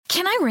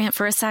Can I rant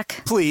for a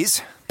sec?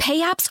 Please. Pay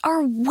apps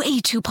are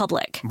way too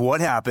public. What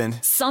happened?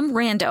 Some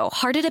rando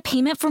hearted a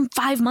payment from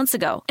 5 months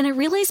ago, and I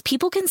realized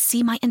people can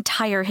see my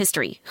entire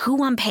history,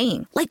 who I'm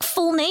paying, like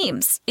full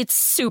names. It's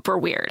super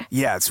weird.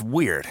 Yeah, it's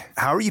weird.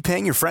 How are you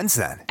paying your friends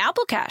then?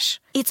 Apple Cash.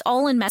 It's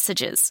all in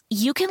messages.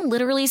 You can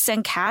literally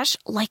send cash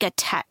like a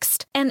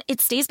text, and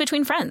it stays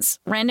between friends.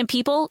 Random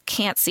people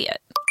can't see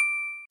it.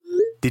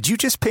 Did you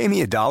just pay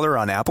me $1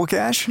 on Apple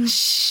Cash?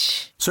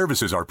 Shh.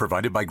 Services are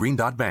provided by Green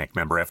Dot Bank.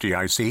 Member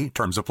FDIC.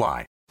 Terms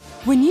apply.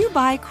 When you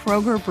buy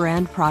Kroger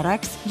brand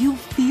products, you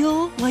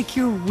feel like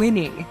you're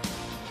winning.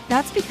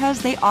 That's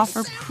because they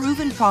offer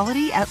proven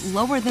quality at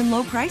lower than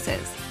low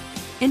prices.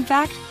 In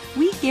fact,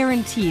 we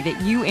guarantee that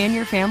you and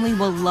your family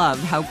will love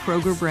how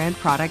Kroger brand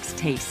products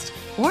taste,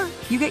 or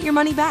you get your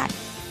money back.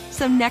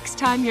 So next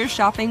time you're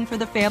shopping for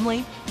the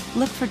family,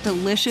 look for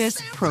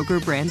delicious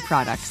Kroger brand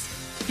products,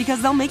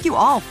 because they'll make you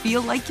all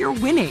feel like you're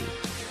winning.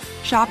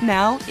 Shop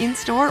now,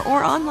 in-store,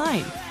 or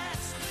online.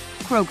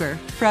 Kroger,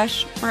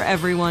 fresh for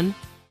everyone.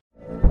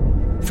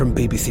 From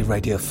BBC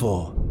Radio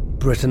 4,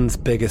 Britain's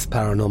biggest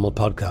paranormal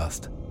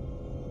podcast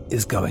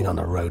is going on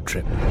a road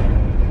trip.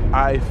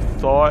 I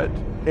thought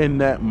in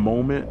that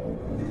moment,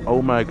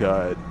 oh my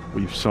God,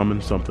 we've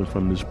summoned something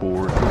from this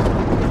board.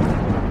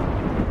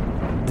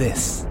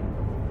 This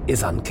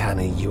is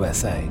Uncanny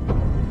USA.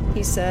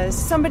 He says,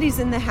 somebody's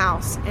in the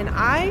house, and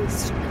I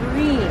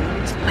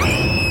screamed.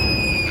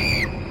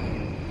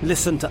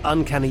 Listen to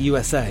Uncanny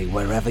USA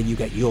wherever you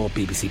get your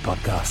BBC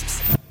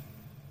podcasts,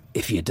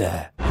 if you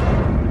dare.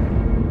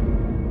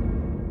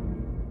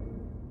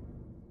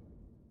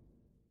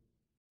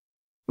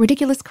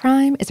 Ridiculous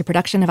Crime is a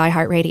production of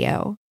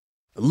iHeartRadio.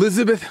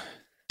 Elizabeth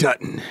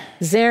Dutton.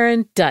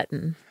 Zarin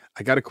Dutton.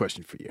 I got a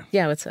question for you.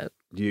 Yeah, what's up?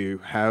 Do you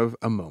have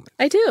a moment?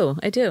 I do.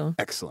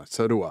 Excellent.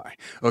 So do I.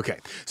 Okay.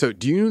 So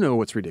do you know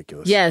what's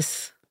ridiculous?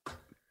 Yes.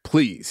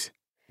 Please.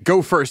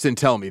 Go first and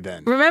tell me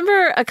then.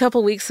 Remember a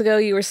couple weeks ago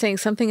you were saying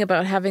something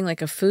about having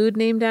like a food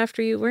named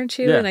after you, weren't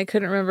you? Yeah. And I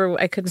couldn't remember.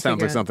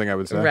 Sounds like something I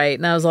would say. Right.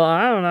 And I was like,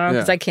 I don't know,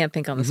 because I can't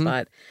think on the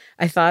spot.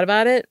 I thought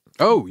about it.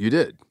 Oh, you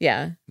did?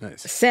 Yeah.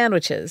 Nice.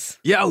 Sandwiches.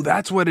 Yeah, oh,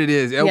 that's what it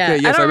is. Okay, yeah.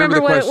 yes, I don't remember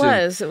the question. What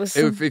it was. It was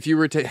if you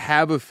were to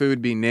have a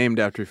food be named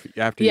after you,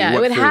 what it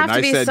would food? have And to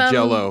I be said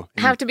Jell-O.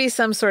 Have to be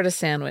some sort of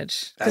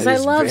sandwich, because That I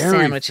is love very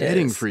sandwiches.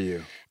 Fitting for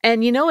you.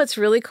 And you know what's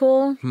really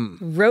cool?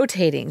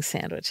 Rotating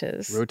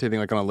sandwiches. Rotating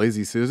like on a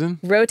Lazy Susan?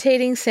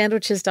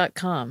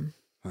 RotatingSandwiches.com.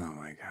 Oh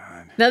my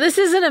God. Now this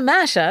isn't a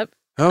mashup.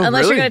 Oh,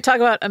 unless really? you're going to talk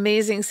about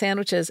amazing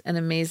sandwiches and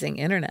amazing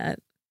internet.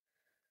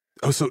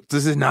 Oh, so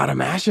this is not a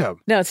mashup?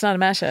 No, it's not a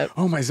mashup.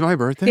 Oh my, is my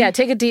birthday? Yeah,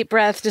 take a deep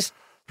breath. Just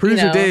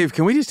Producer Dave,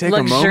 can we just take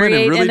a moment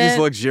and really just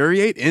it?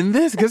 luxuriate in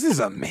this? Because this is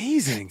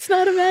amazing. It's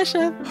not a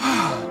mashup.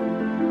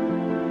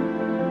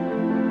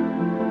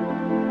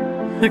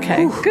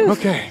 Okay.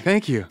 Okay,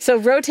 thank you.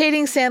 So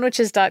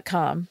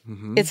RotatingSandwiches.com.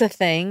 It's a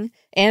thing.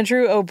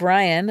 Andrew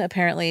O'Brien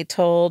apparently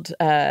told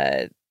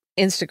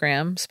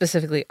Instagram,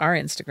 specifically our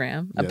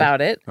Instagram, about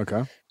it.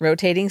 Okay.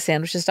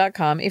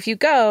 RotatingSandwiches.com. If you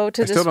go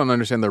to I still don't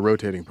understand the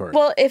rotating part.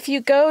 Well, if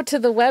you go to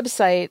the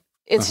website,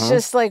 it's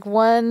just like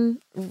one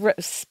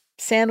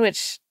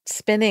sandwich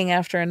spinning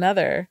after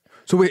another.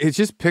 So wait, it's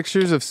just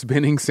pictures of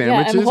spinning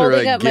sandwiches I'm holding or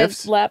like up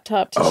GIFs? my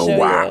laptop to show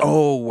wow. you.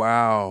 Oh,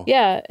 wow.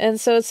 Yeah,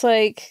 and so it's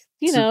like,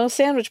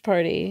 sandwich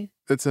party.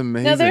 That's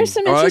amazing. Now, there's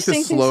some I like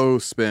interesting the slow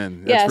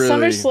spin. Yeah, That's some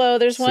are really slow.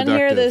 There's one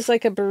here seductive. that's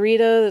like a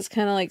burrito that's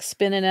kind of like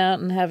spinning out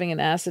and having an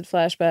acid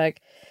flashback.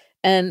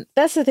 And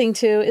that's the thing,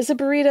 too. Is a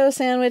burrito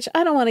sandwich?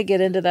 I don't want to get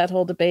into that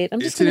whole debate. I'm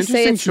just going to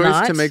say it's It's an interesting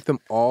choice not. to make them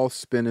all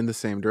spin in the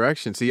same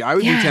direction. See, I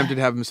would be tempted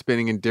to have them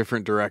spinning in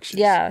different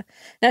directions. Yeah.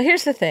 Now,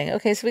 here's the thing.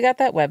 Okay, so we got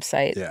that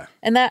website. Yeah.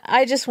 And that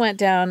I just went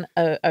down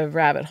a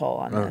rabbit hole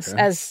on this,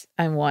 as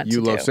I want to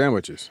do. You love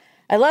sandwiches.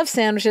 I love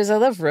sandwiches. I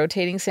love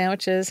rotating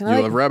sandwiches. And I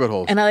love rabbit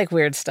holes. And I like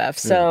weird stuff.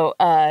 So,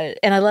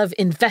 and I love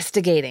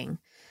investigating.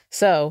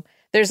 So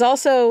there's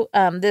also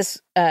this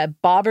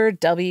Bobber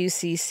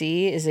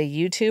WCC is a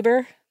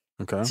YouTuber.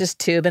 Okay. Just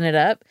tubing it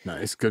up.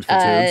 Nice. Good for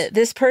tubes.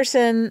 This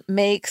person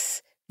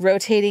makes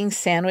rotating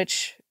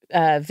sandwich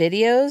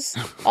videos.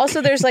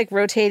 Also, there's like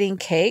rotating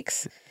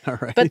cakes. All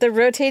right. But the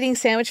rotating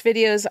sandwich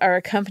videos are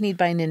accompanied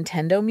by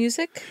Nintendo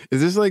music. Is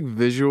this like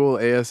visual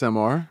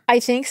ASMR? I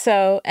think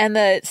so. And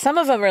some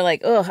of them are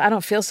like, oh, I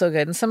don't feel so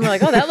good. And some are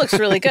like, oh, that looks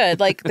really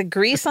good. Like the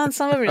grease on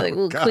some of them, you're like,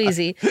 ooh,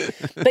 queasy.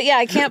 But yeah,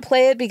 I can't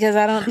play it because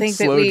I don't think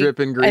Slow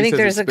dripping grease I think as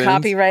there's it a spins?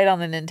 copyright on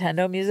the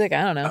Nintendo music.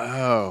 I don't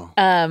know.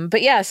 Oh.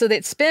 But yeah, so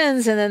it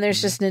spins and then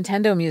there's just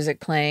Nintendo music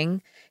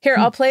playing. Here,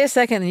 I'll play a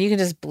second and you can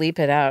just bleep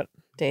it out,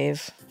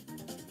 Dave.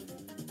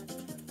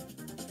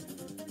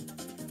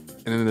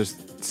 And then there's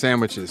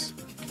sandwiches.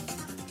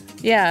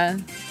 Yeah.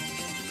 And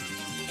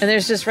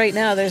there's just right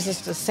now, there's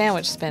just a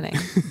sandwich spinning.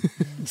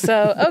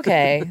 So,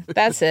 okay,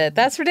 that's it.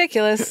 That's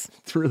ridiculous.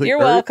 It's really You're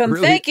welcome.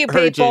 really Thank you,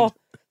 people. urgent.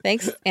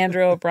 Thanks,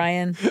 Andrew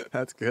O'Brien.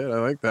 That's good. I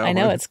like that I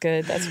know one. it's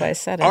good. That's why I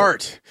said it.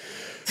 Art.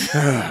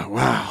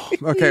 Wow.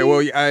 Okay,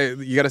 well,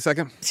 you got a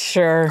second?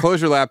 Sure. Close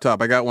your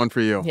laptop. I got one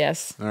for you.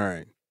 Yes. All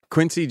right.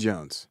 Quincy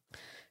Jones.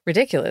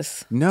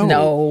 ridiculous.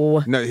 No,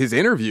 his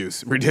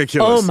interviews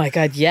ridiculous. Oh my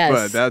God, yes.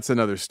 But that's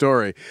another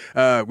story.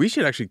 We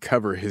should actually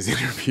cover his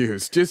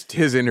interviews, just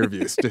his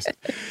interviews.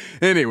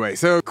 Anyway,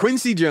 so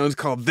Quincy Jones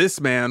called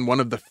this man one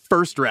of the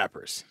first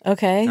rappers.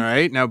 Okay. All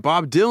right. Now,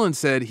 Bob Dylan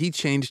said he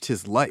changed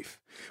his life.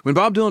 When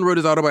Bob Dylan wrote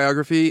his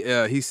autobiography,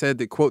 he said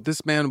that, quote,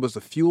 "This man was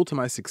the fuel to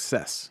my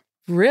success."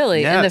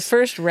 Really? Yes. And the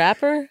first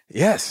rapper?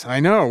 Yes, I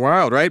know.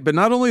 Wild, right? But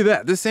not only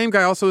that, this same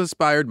guy also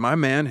inspired my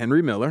man,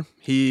 Henry Miller.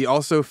 He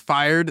also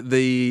fired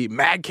the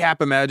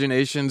madcap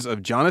imaginations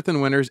of Jonathan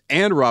Winters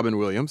and Robin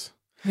Williams.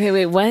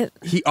 Wait, what?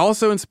 He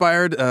also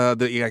inspired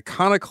the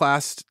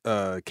iconoclast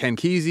Ken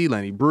Kesey,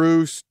 Lenny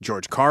Bruce,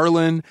 George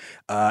Carlin.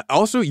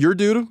 Also, your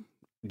dude,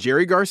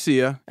 Jerry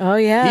Garcia. Oh,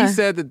 yeah. He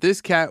said that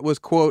this cat was,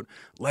 quote,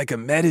 like a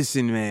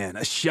medicine man,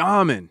 a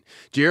shaman.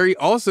 Jerry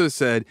also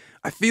said,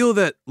 "I feel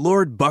that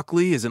Lord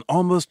Buckley is an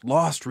almost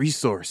lost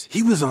resource.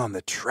 He was on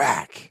the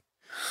track."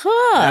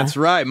 Huh. That's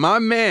right. My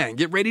man.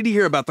 Get ready to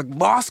hear about the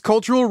lost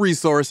cultural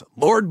resource,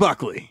 Lord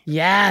Buckley.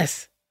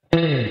 Yes.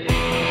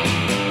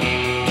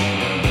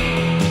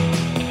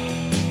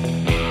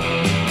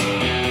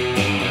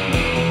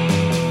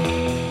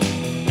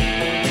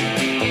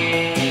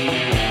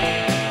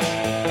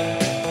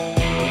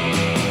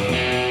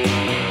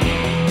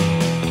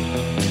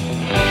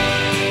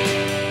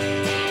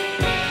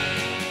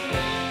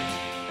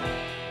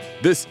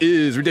 This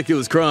is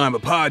Ridiculous Crime, a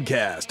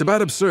podcast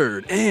about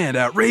absurd and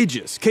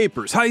outrageous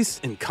capers, heists,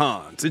 and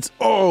cons. It's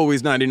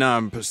always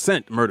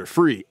 99%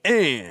 murder-free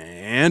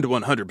and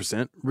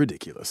 100%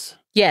 ridiculous.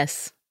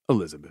 Yes.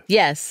 Elizabeth.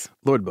 Yes.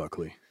 Lord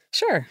Buckley.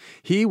 Sure.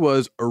 He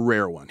was a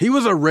rare one. He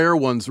was a rare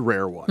one's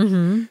rare one.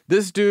 Mm-hmm.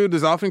 This dude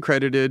is often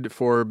credited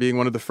for being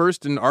one of the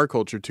first in our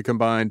culture to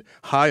combine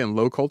high and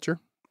low culture.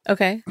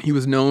 Okay. He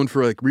was known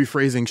for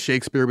rephrasing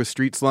Shakespeare with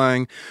street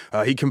slang.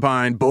 He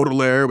combined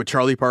Baudelaire with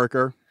Charlie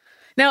Parker.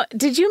 Now,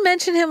 did you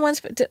mention him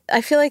once?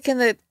 I feel like in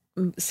the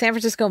San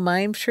Francisco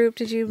Mime Troupe,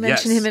 did you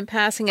mention him in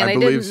passing? And I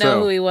didn't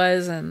know who he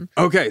was. And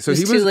okay, so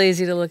he was too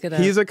lazy to look it up.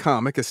 He's a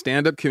comic, a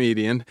stand-up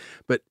comedian,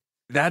 but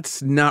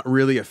that's not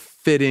really a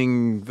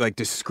fitting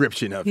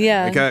description of him.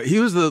 Yeah. He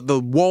was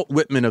the Walt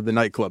Whitman of the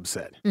nightclub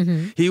set.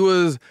 Mm-hmm. He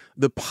was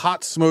the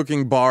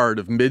pot-smoking bard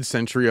of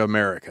mid-century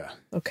America.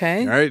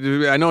 Okay. All right.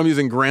 I know I'm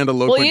using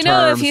grandiloquent terms.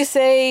 Well, if you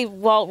say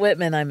Walt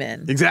Whitman, I'm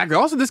in. Exactly.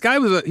 Also, this guy he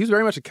was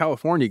very much a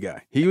California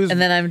guy. And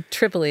then I'm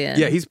triply in.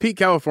 Yeah, he's peak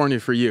California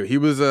for you. He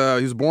was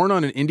born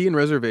on an Indian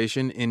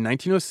reservation in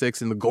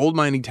 1906 in the gold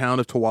mining town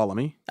of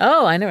Tuolumne.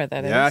 Oh, I know where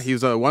that is. Yeah, he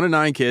was one of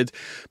 9 kids.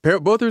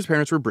 Both of his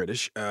parents were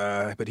British,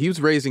 but he was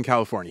raised in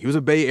California. He was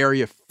a Bay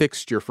Area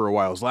fixture for a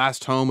while. His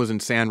last home was in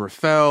San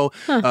Rafael.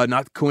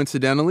 Not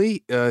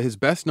coincidentally, his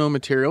best-known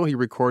material he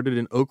recorded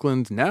in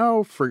Oakland's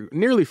now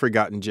nearly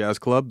forgotten jazz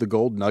club, the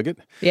Gold Nugget.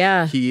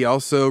 Yeah. He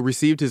also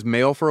received his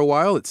mail for a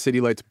while at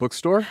City Lights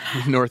Bookstore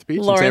in North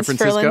Beach, Lawrence in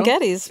San Francisco.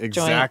 Ferlinghetti's joint.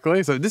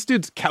 Exactly. So this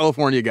dude's a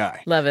California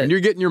guy. Love it. And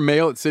you're getting your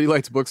mail at City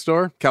Lights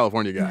Bookstore,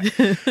 California guy.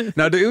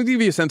 Now, to give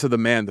you a sense of the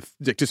man,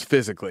 just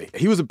physically,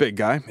 he was a big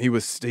guy.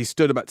 He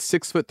stood about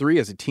 6'3"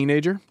 as a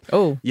teenager.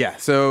 Oh. Yeah.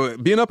 So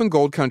being up in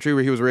Gold Country,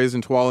 where he was raised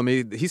in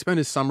Tuolumne, he spent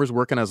his summers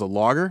working as a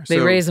logger. They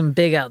raise him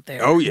big out there.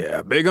 Oh,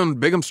 yeah. Big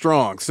 'em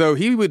strong. So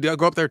he would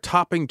go up there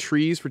topping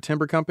trees for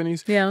timber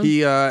companies. Yeah.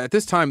 He, at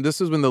this time, this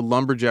is when the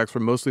lumberjacks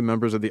were mostly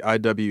members of the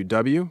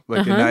IWW,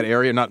 in that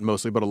area. Not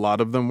mostly, but a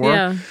lot of them were.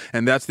 Yeah.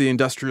 And that's the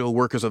Industrial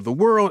Workers of the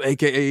World,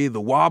 a.k.a.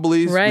 the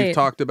Wobblies. Right. We've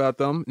talked about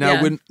them. Now,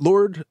 when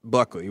Lord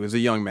Buckley was a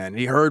young man,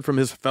 he heard from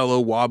his fellow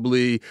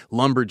Wobbly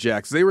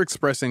lumberjacks. They were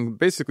expressing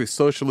basically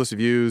socialist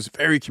views,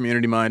 very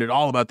community-minded,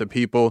 all about the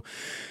people.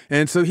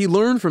 And so he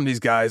learned from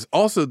these guys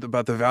also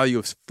about the value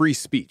of free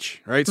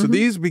speech, right? So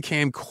these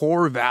became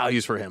core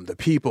values for him, the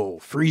people,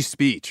 free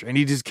speech, and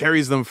he just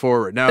carries them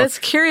forward. Now, that's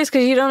curious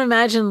because you don't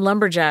imagine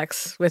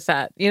lumberjacks with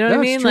that. You know what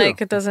I mean? True.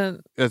 Like it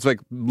doesn't. It's like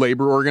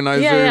labor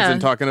organizers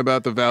and talking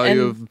about the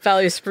value of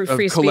free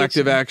speech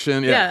collective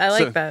action. Yeah, I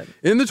like that.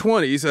 In the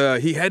 20s,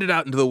 he headed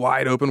out into the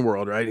wide open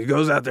world, right? He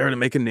goes out there to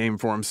make a name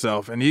for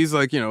himself, and he's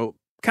like,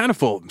 kind of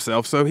full of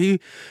himself. So he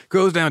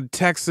goes down to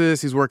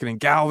Texas. He's working in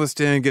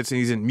Galveston.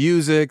 He's in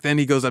music. Then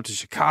he goes up to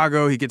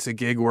Chicago. He gets a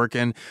gig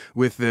working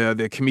with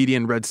the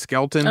comedian Red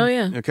Skelton. Oh,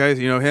 yeah. Okay,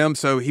 so you know him.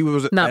 So he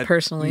was not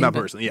personally,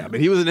 yeah, but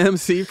he was an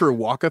MC for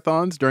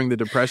walkathons during the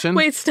Depression.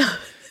 Wait, stop.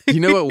 You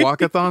know what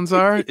walkathons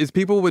are? Is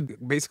people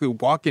would basically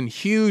walk in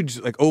huge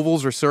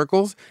ovals or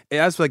circles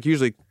as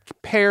usually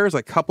pairs,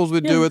 couples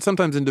would do it,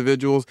 sometimes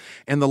individuals,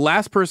 and the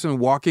last person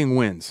walking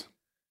wins.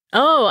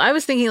 Oh, I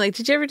was thinking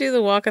did you ever do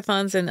the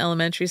walkathons in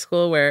elementary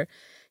school where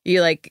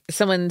you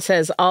someone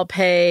says, I'll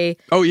pay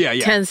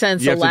 10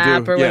 cents a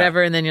lap or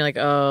whatever, and then you're like,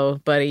 oh,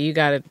 buddy, you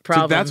got a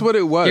problem. So that's what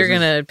it was. You're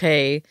going to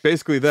pay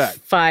basically that.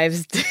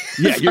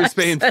 You're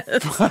paying.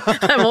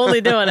 I'm only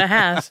doing a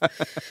half.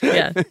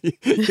 Yeah.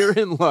 You're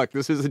in luck.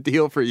 This is a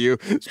deal for you.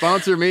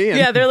 Sponsor me.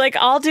 Yeah, they're like,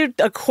 I'll do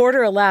a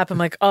quarter a lap. I'm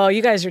like, oh,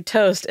 you guys are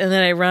toast. And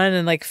then I run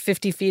and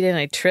 50 feet in,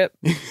 I trip,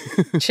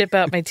 chip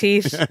out my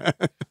teeth,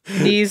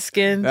 knees,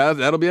 skin.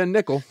 That'll be a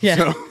nickel. Yeah.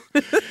 So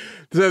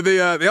So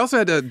they also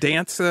had a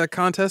dance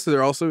contest. So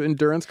they're also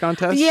endurance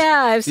contests.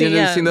 Yeah, I've seen.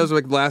 You've seen those,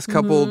 like last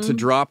couple to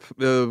drop,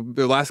 the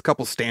last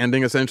couple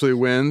standing essentially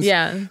wins.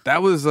 Yeah,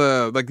 that was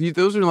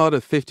those are a lot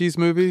of 50s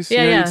movies.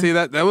 Yeah, you'd see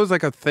that was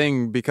like a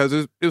thing because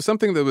it was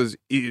something that was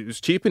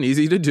cheap and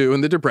easy to do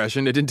in the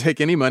Depression. It didn't take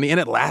any money and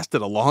it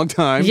lasted a long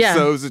time. Yeah,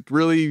 so it was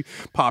really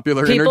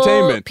popular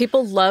entertainment.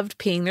 People loved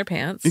peeing their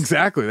pants.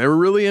 Exactly, they were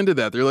really into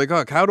that. They're like,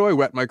 oh, how do I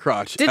wet my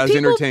crotch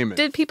entertainment?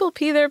 Did people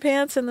pee their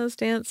pants in those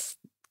dance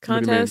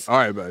contest? All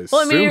right, but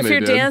well, I mean, if you're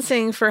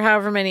dancing for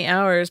however many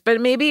hours, but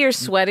maybe you're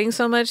sweating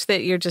so much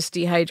that you're just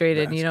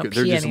dehydrated and you don't pee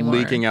anymore.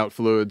 They're just leaking out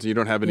fluids. You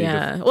don't have any.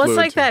 Yeah, well, it's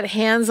like that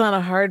hands on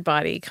a hard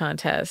body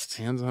contest.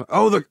 Hands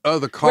on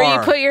the car where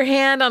you put your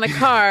hand on a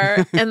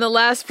car and the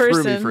last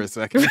person. Threw me for a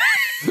second.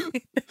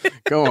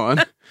 Go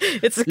on.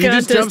 It's a you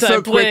contest. You just jump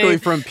so quickly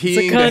from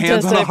peeing to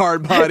hands on a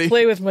hard body. I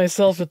play with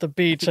myself at the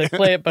beach. I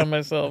play it by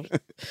myself,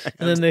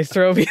 and then they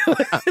throw me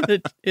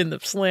in the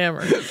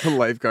slammer. The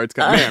lifeguards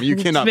come, ma'am, you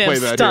cannot play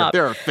that stop.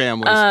 here. There are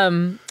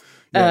families.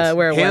 Yes.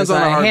 Where hands was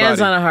on I? A hard hands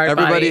body. on a hard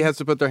Everybody body. has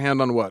to put their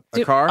hand on what?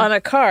 A car? On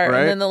a car, right?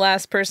 And then the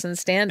last person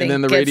standing. And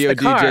then the gets radio the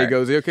car. DJ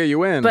goes, "Okay, you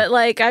win." But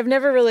I've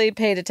never really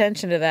paid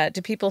attention to that.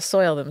 Do people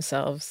soil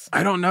themselves?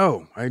 I don't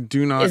know. I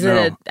do not know. Is it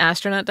an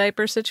astronaut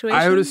diaper situation?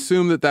 I would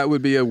assume that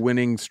would be a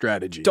winning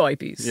strategy.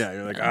 Diapers. Yeah,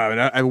 you're like,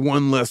 I have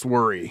one less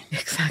worry.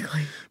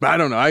 Exactly. But I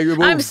don't know.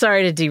 I'm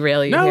sorry to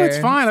derail you. No, here it's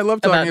fine. I love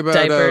talking about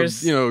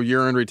diapers.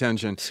 Urine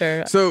retention.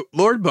 Sure. So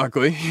Lord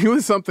Buckley, he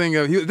was something.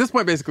 At this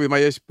point, basically,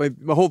 my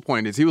whole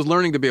point is he was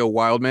learning to be a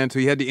wild man. So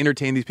he had to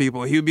entertain these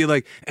people. He would be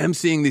like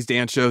emceeing these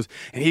dance shows,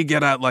 and he'd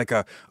get out like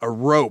a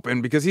rope,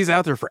 and because he's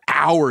out there for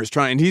hours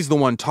trying, he's the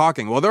one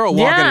talking. Well, they're all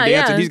walking and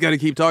dancing. He's got to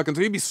keep talking, so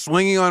he'd be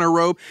swinging on a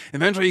rope.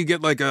 Eventually, he'd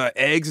get like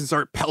eggs and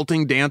start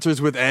pelting dancers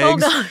with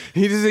eggs. Oh, God.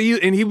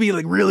 He'd be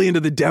like really into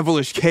the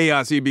devilish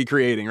chaos he'd be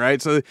creating,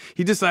 right? So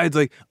he decides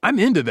like, I'm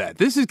into that.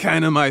 This is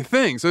kind of my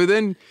thing. So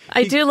then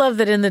I do love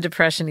that in the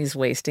Depression he's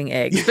wasting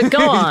eggs. But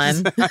go on.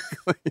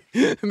 Exactly.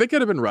 They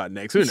could have been rotten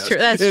eggs. Who knows? True.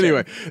 That's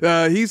anyway,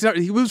 true.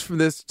 He moves from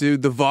this to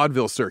the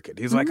vaudeville circuit.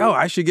 He's like,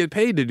 I should get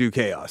paid to do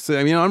chaos.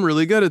 I mean, I'm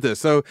really good at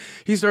this. So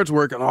he starts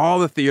working all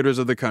the theaters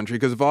of the country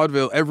because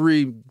vaudeville,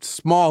 every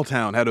small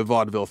town had a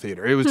vaudeville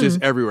theater. It was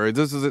just everywhere.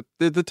 This is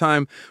at the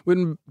time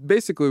when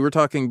basically we're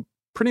talking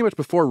pretty much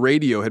before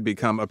radio had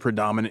become a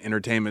predominant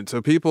entertainment. So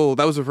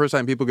that was the first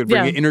time people could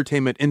bring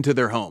entertainment into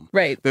their home.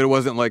 Right. That it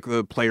wasn't like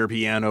the player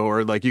piano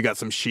or like you got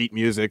some sheet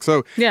music.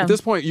 So at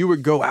this point, you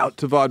would go out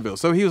to vaudeville.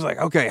 So he was like,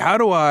 okay, how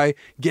do I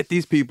get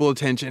these people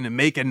attention and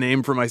make a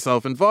name for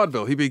myself in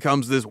vaudeville? He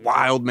becomes this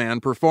wild man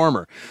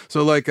performer.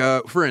 So like,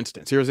 for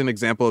instance, here's an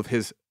example of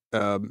his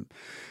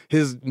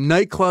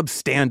nightclub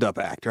stand-up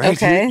act, right?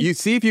 Okay. You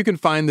see if you can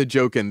find the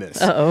joke in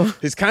this. Uh-oh.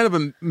 It's kind of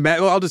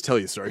I'll just tell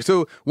you a story.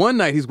 So one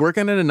night he's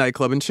working at a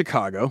nightclub in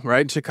Chicago,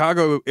 right? In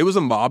Chicago, it was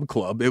a mob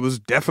club. It was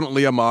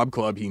definitely a mob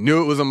club. He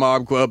knew it was a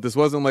mob club. This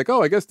wasn't like,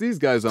 I guess these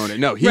guys own it.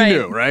 No, he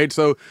knew, right?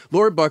 So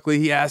Lord Buckley,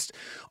 he asked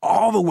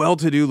all the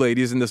well-to-do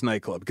ladies in this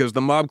nightclub because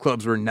the mob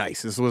clubs were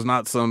nice. This was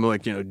not some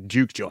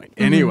juke joint.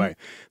 Anyway,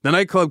 the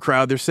nightclub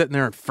crowd, they're sitting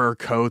there in fur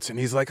coats and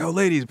he's like,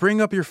 ladies,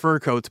 bring up your fur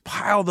coats,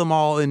 pile them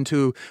all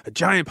into a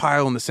giant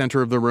pile in the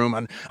center of the room,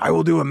 and I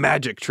will do a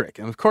magic trick.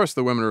 And of course,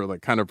 the women are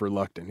like kind of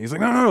reluctant. He's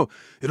like, no,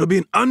 it'll be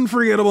an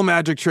unforgettable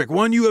magic trick,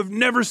 one you have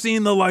never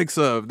seen the likes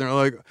of. And they're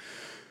like,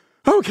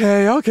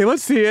 okay,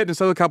 let's see it. And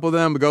so a couple of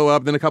them go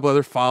up, then a couple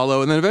other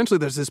follow, and then eventually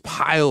there's this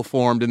pile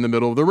formed in the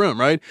middle of the room,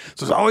 right?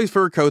 So there's all these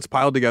fur coats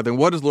piled together, and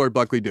what does Lord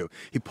Buckley do?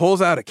 He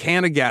pulls out a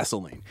can of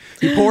gasoline.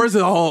 He pours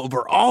it all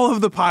over all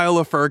of the pile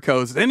of fur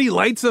coats, then he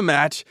lights a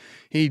match.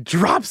 He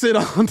drops it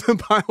on the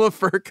pile of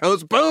fur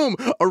coats. Boom!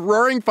 A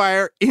roaring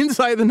fire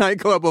inside the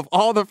nightclub of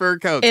all the fur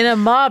coats. In a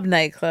mob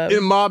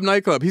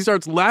nightclub. He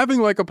starts laughing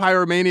like a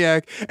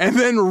pyromaniac and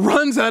then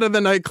runs out of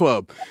the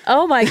nightclub.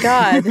 Oh, my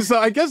God. So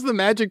I guess the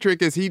magic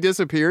trick is he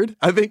disappeared.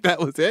 I think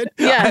that was it.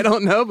 Yeah. I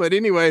don't know. But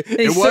anyway,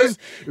 it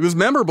was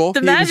memorable.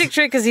 The magic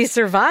trick is he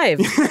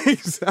survived.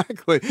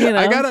 Exactly.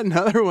 I got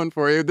another one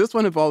for you. This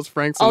one involves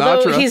Frank Sinatra.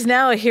 Although he's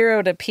now a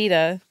hero to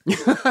PETA.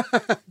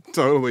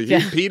 Totally.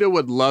 Yeah. PETA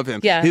would love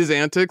him. Yeah. His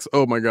antics,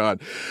 oh my God.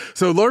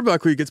 So Lord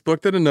Buckley gets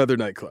booked at another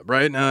nightclub,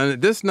 right?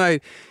 This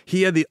night,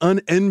 he had the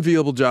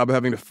unenviable job of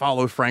having to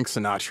follow Frank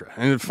Sinatra.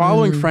 And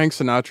following Frank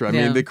Sinatra, I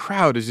mean, the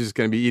crowd is just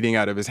going to be eating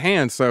out of his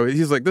hands. So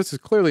he's like, this is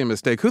clearly a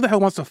mistake. Who the hell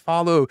wants to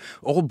follow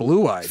old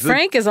Blue Eyes?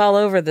 Frank is all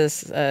over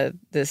this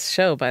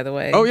show, by the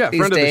way. Oh, yeah,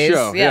 friend days. of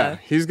the show. Yeah.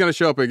 He's going to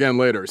show up again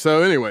later.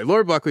 So anyway,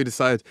 Lord Buckley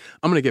decides,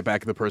 I'm going to get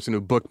back at the person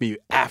who booked me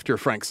after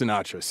Frank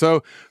Sinatra.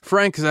 So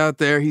Frank is out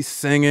there. He's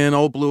singing.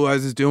 Old Blue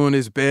Eyes is doing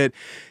his bit.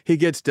 He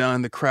gets done.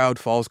 The crowd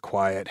falls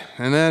quiet.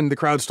 And then the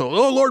crowd's told,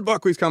 Lord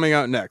Buckley's coming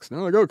out next. And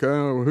they're like,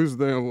 okay, who's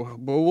there? Well,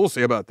 we'll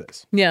see about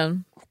this. Yeah.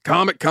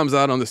 Comic comes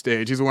out on the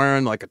stage. He's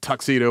wearing like a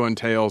tuxedo and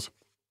tails.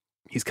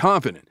 He's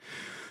confident.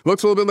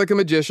 Looks a little bit like a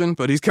magician,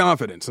 but he's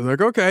confident. So they're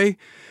like, okay.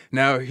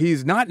 Now,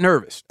 he's not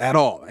nervous at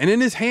all. And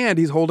in his hand,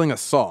 he's holding a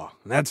saw.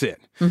 That's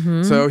it.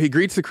 So he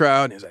greets the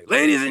crowd and he's like,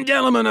 ladies and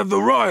gentlemen of the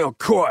royal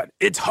court,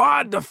 it's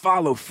hard to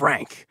follow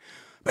Frank.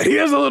 But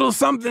here's a little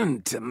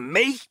something to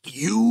make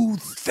you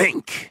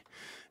think.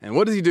 And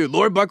what does he do?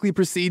 Lord Buckley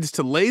proceeds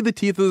to lay the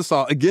teeth of the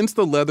saw against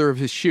the leather of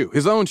his shoe,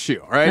 his own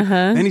shoe, right?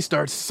 And he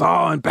starts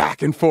sawing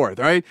back and forth,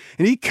 right?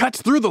 And he cuts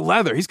through the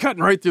leather. He's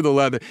cutting right through the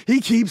leather. He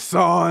keeps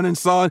sawing and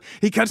sawing.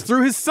 He cuts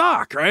through his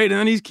sock, right? And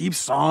then he keeps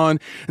sawing.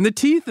 And the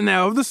teeth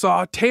now of the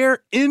saw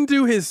tear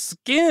into his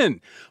skin.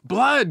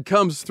 Blood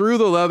comes through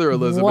the leather,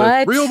 Elizabeth.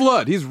 What? Real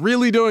blood. He's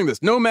really doing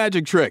this. No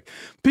magic trick.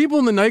 People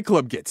in the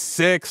nightclub get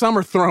sick. Some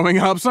are throwing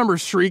up. Some are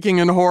shrieking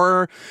in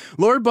horror.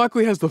 Lord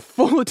Buckley has the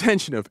full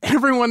attention of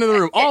everyone in the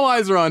room. All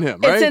eyes are on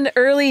him, right? It's an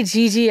early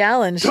G.G.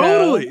 Allen show.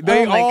 Totally.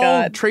 They all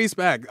God. trace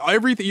back.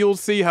 Everything, you'll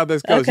see how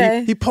this goes.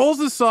 Okay. He pulls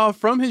the saw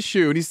from his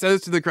shoe and he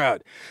says to the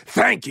crowd,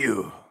 "Thank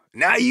you.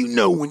 Now you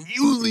know when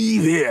you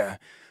leave here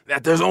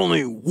that there's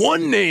only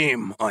one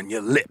name on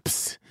your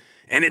lips,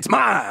 and it's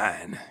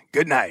mine.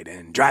 Good night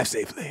and drive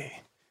safely."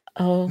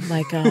 Oh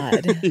my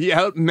God. He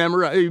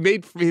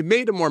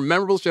made a more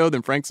memorable show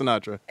than Frank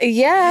Sinatra.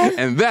 Yeah.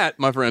 And that,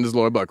 my friend, is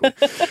Lord Buckley.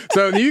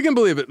 So you can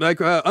believe it. Like,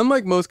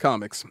 unlike most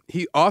comics,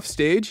 off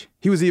stage,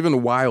 he was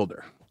even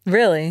wilder.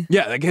 Really?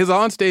 Yeah, like his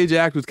onstage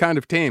act was kind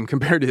of tame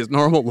compared to his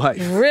normal life.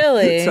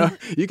 Really? So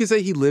you can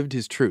say he lived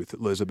his truth,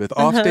 Elizabeth,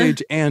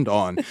 offstage and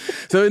on.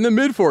 So in the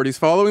mid-40s,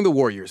 following the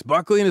war years,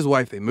 Buckley and his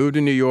wife, they moved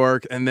to New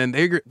York, and then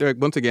they're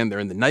once again, they're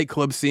in the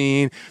nightclub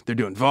scene, they're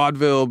doing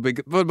vaudeville, but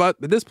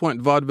at this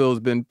point, vaudeville has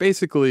been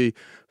basically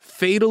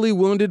fatally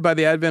wounded by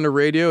the advent of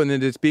radio, and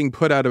then it's being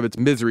put out of its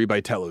misery by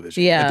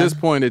television. Yeah. At this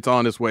point, it's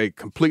on its way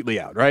completely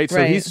out, right?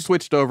 So he's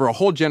switched over a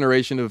whole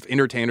generation of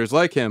entertainers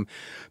like him.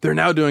 They're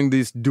now doing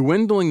this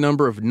dwindling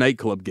number of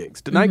nightclub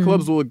gigs. The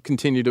nightclubs will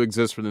continue to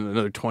exist for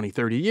another 20,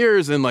 30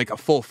 years in like a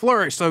full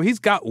flourish. So he's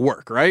got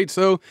work, right?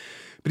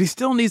 But he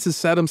still needs to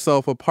set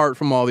himself apart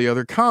from all the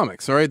other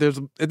comics, all right?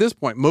 At this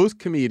point, most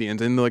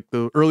comedians in like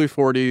the early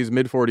 40s,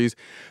 mid 40s,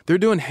 they're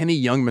doing Henny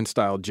Youngman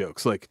style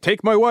jokes like,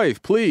 "Take my wife,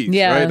 please,"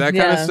 right? That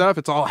kind of stuff.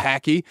 It's all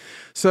hacky.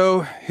 So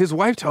his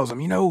wife tells him,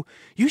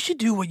 you should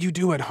do what you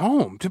do at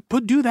home.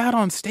 Do that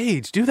on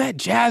stage. Do that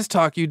jazz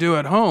talk you do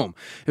at home.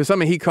 It was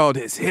something he called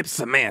his hip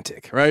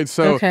semantic, right?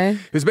 So it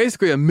was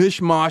basically a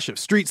mishmash of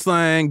street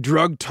slang,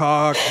 drug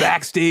talk,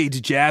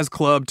 backstage jazz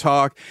club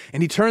talk,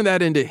 and he turned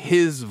that into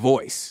his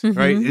voice,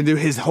 right? Into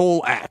his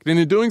whole act. And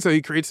in doing so,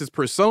 he creates this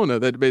persona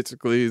that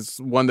basically is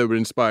one that would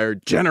inspire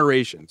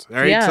generations,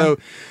 right? Yeah. So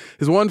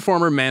his one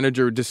former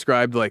manager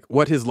described like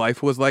what his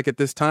life was like at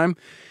this time.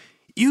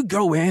 You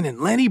go in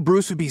and Lenny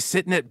Bruce would be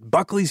sitting at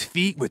Buckley's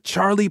feet with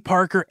Charlie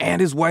Parker and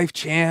his wife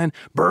Chan.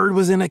 Bird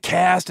was in a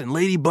cast and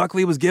Lady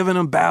Buckley was giving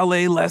him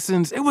ballet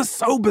lessons. It was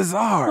so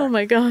bizarre. Oh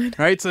my God.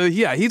 Right? So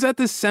yeah, he's at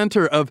the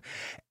center of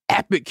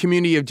epic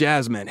community of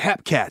jazzmen,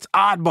 hepcats,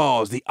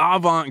 oddballs, the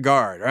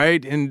avant-garde,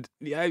 right? And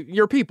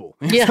your people.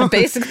 Yeah,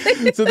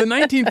 basically. So the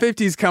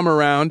 1950s come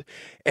around,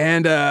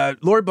 and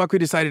Lord Buckley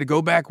decided to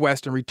go back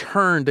west and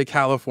return to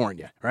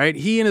California, right?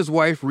 He and his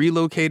wife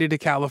relocated to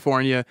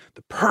California,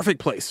 the perfect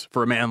place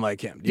for a man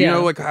like him. Do you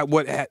know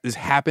what is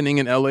happening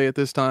in LA at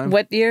this time?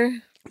 What year?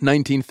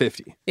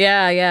 1950.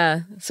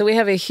 Yeah. So we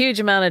have a huge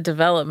amount of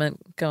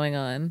development going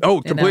on.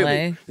 Oh,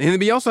 completely. In LA. And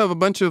we also have a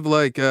bunch of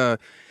like...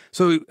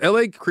 So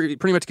LA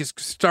pretty much gets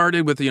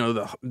started with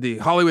the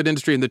Hollywood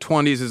industry in the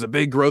 20s is a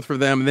big growth for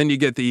them, and then you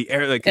get the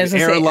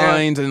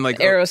airlines and like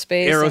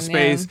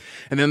aerospace,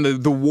 and then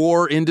the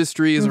war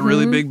industry is a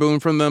really big boom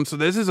from them. So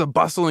this is a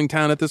bustling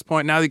town at this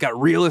point. Now they got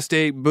real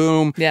estate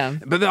boom,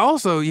 but then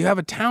also you have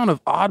a town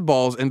of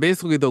oddballs and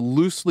basically the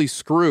loosely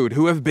screwed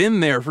who have been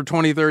there for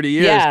 20, 30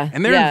 years,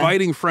 and they're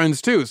inviting friends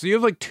too. So you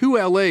have like two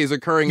LAs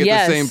occurring at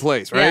the same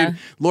place, right? Yeah.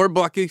 Lord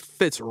Buckley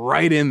fits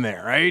right in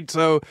there, right?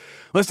 So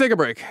let's take a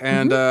break.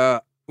 And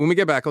when we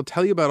get back, I'll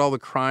tell you about all the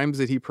crimes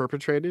that he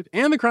perpetrated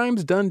and the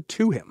crimes done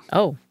to him.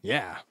 Oh.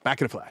 Yeah. Back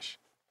in a flash.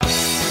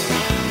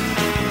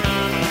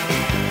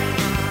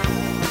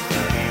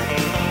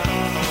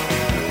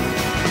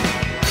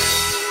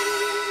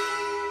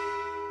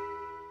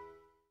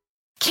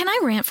 Can I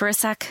rant for a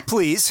sec?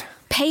 Please.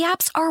 Pay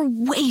apps are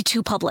way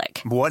too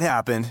public. What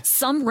happened?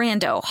 Some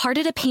rando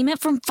hearted a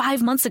payment from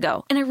 5 months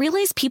ago, and I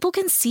realized people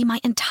can see my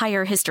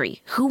entire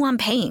history, who I'm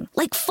paying,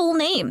 like full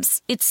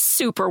names. It's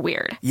super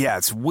weird. Yeah,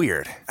 it's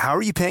weird. How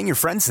are you paying your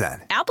friends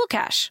then? Apple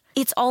Cash.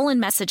 It's all in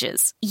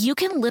messages. You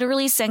can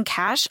literally send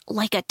cash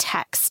like a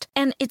text,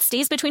 and it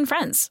stays between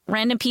friends.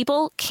 Random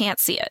people can't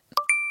see it.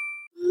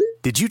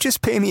 Did you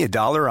just pay me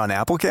 $1 on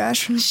Apple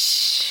Cash?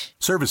 Shh.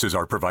 Services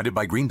are provided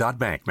by Green Dot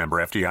Bank. Member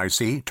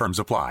FDIC. Terms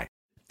apply.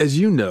 As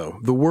you know,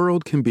 the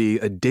world can be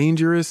a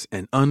dangerous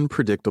and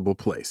unpredictable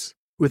place.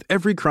 With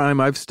every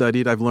crime I've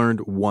studied, I've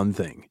learned one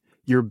thing.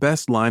 Your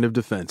best line of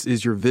defense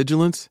is your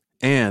vigilance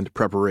and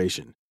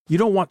preparation. You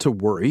don't want to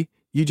worry.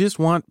 You just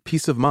want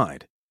peace of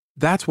mind.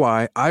 That's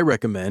why I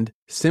recommend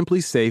Simply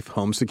Safe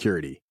Home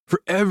Security.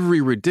 For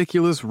every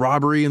ridiculous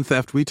robbery and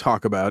theft we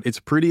talk about,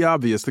 it's pretty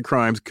obvious the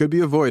crimes could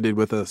be avoided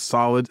with a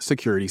solid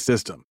security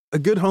system. A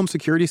good home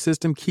security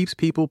system keeps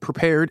people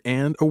prepared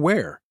and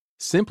aware.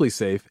 Simply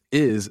Safe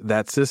is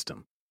that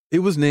system. It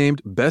was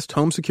named Best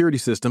Home Security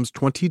Systems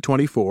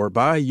 2024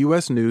 by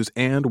U.S. News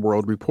and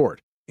World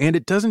Report. And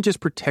it doesn't just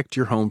protect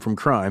your home from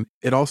crime,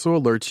 it also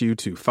alerts you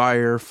to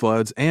fire,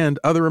 floods, and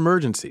other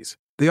emergencies.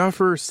 They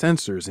offer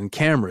sensors and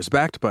cameras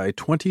backed by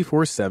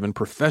 24/7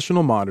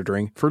 professional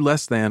monitoring for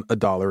less than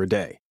 $1 a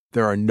day.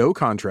 There are no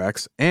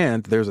contracts,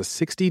 and there's a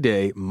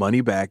 60-day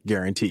money-back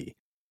guarantee.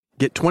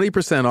 Get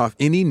 20% off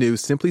any new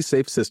Simply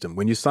Safe system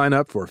when you sign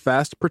up for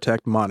Fast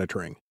Protect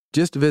monitoring.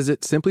 Just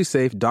visit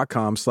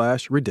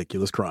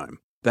simplysafe.com/ridiculouscrime.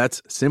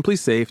 That's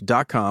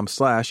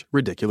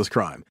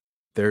simplysafe.com/ridiculouscrime.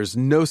 There's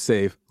no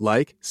safe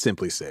like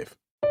Simply Safe.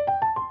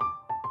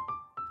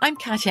 I'm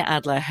Katya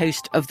Adler,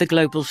 host of The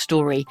Global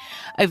Story.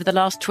 Over the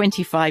last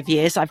 25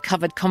 years, I've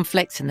covered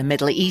conflicts in the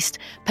Middle East,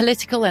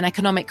 political and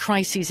economic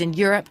crises in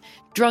Europe,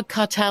 drug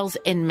cartels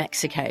in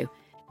Mexico.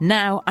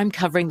 Now I'm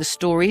covering the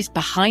stories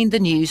behind the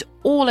news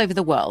all over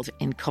the world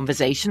in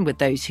conversation with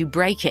those who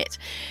break it.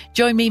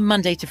 Join me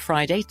Monday to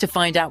Friday to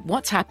find out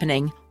what's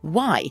happening,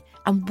 why,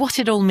 and what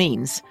it all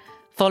means.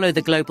 Follow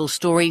The Global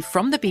Story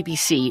from the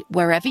BBC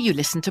wherever you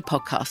listen to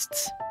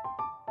podcasts.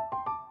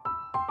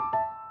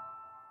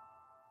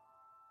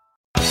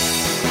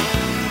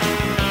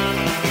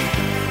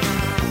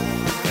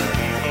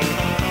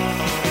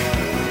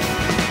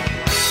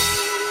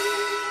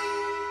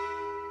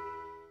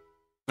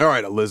 All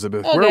right,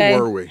 Elizabeth, where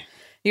were we?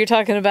 You're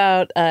talking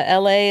about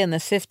L.A. in the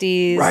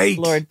 50s, right.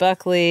 Lord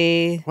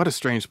Buckley. What a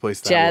strange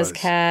place that Jazz was.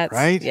 Cats.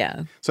 Right?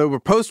 Yeah. So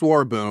we're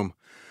post-war boom.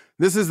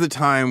 This is the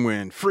time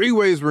when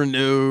freeways were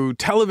new,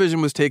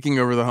 television was taking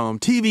over the home,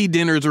 TV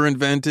dinners are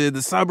invented,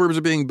 the suburbs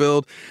are being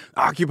built,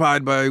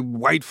 occupied by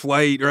white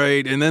flight,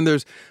 right? And then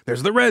there's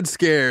the Red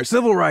Scare,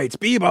 civil rights,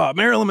 bebop,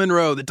 Marilyn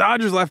Monroe, the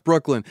Dodgers left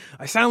Brooklyn.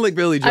 I sound like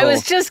Billy Joel. I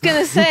was just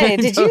going to say,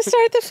 did you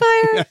start the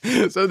fire?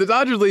 Yeah. So the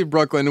Dodgers leave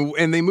Brooklyn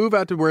and they move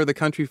out to where the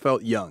country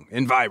felt young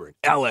and vibrant,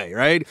 L.A.,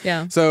 right?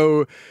 Yeah.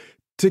 So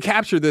to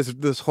capture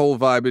this whole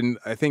vibe in,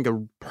 I think,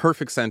 a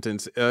perfect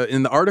sentence,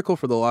 in the article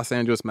for the Los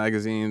Angeles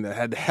magazine that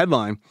had the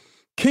headline,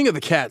 King of the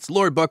Cats,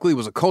 Lord Buckley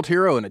was a cult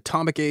hero and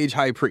atomic age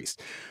high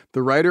priest.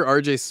 The writer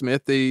R.J.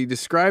 Smith, they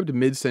described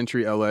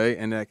mid-century L.A.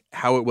 and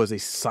how it was a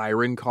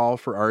siren call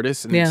for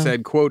artists. And it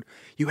said, quote,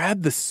 you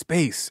had the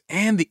space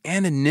and the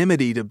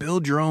anonymity to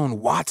build your own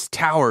Watts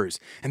Towers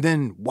and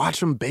then watch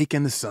them bake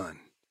in the sun.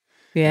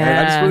 Yeah. Right?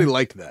 I just really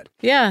liked that.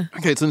 Yeah.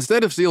 Okay, so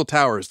instead of steel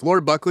towers,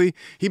 Lord Buckley,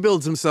 he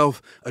builds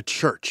himself a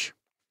church.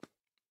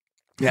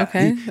 Yeah,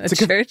 okay, it's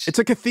a church? It's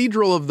a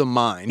cathedral of the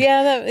mind.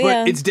 Yeah,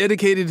 but it's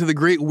dedicated to the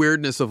great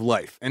weirdness of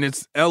life, and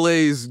it's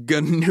LA's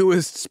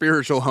newest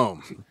spiritual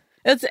home.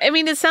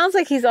 It sounds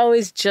like he's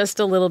always just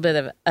a little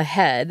bit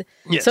ahead.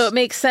 Yes. So it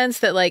makes sense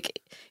that, like,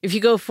 if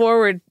you go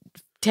forward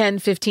 10,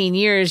 15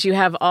 years, you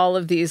have all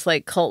of these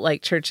like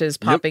cult-like churches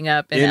popping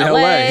up in LA.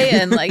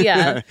 And like,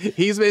 yeah.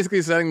 He's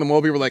basically setting the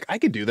mold. People are like, I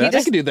could do that.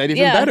 I could do that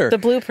even better. The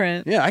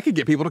blueprint. Yeah, I could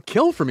get people to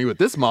kill for me with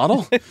this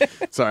model.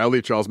 Sorry, I'll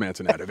leave Charles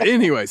Manson out of it.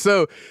 Anyway,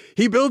 so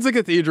he builds a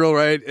cathedral,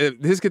 right?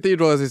 His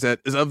cathedral, as I said,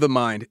 is of the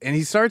mind. And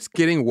he starts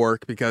getting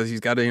work because he's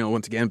got to,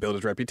 once again, build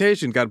his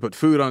reputation. Got to put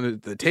food on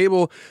the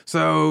table.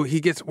 So he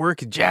gets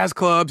work at jazz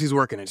clubs. He's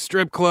working at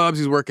strip clubs.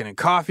 He's working in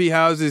coffee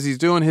houses. He's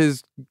doing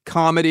his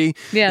comedy.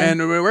 Yeah. And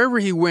wherever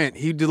he went,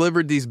 he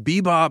delivered these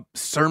bebop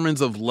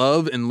sermons of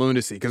love and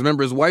lunacy. Because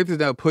remember, his wife has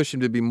now pushed him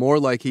to be more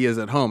like he is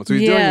at home. So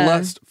he's doing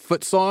less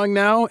foot sawing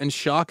now and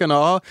shock and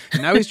awe.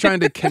 And now he's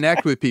trying to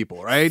connect with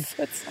people, right?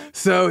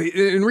 So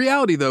in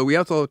reality, though, we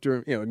have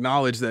to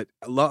acknowledge that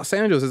Los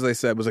Angeles, as I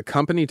said, was a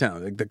company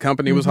town. The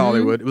company was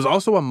Hollywood. It was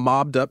also a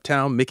mobbed up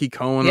town. Mickey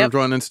Cohen was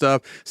running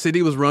stuff.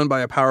 City was run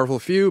by a powerful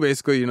few,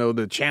 basically,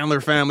 the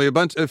Chandler family,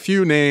 a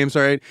few names,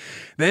 right?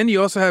 Then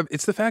you also have,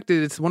 it's the fact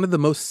that it's one of the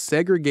most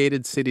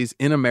segregated cities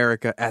in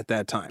America at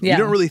that time. You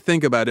don't really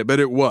think about it, but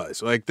it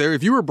was. Like,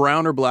 if you were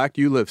brown or black,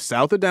 you lived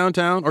south of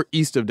downtown or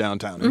east of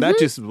downtown. And that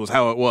just was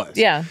how it was.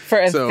 Yeah, for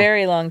a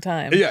very long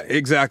time. Yeah,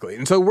 exactly.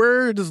 And so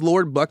where does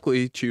Lord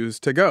Buckley choose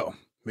to go?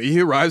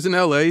 He arrives in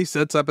L.A., he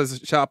sets up his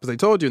shop, as I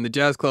told you, in the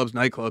jazz clubs,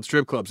 nightclubs,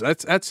 strip clubs.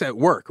 That's at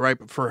work, right?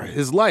 But for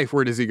his life,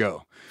 where does he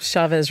go?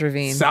 Chavez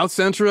Ravine. South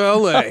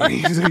Central L.A.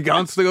 He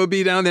wants to go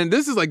be down there. And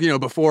this is like,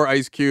 before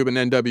Ice Cube and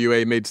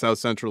NWA made South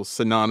Central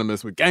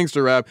synonymous with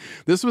gangster rap.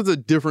 This was a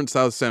different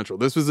South Central.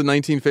 This was the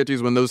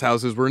 1950s when those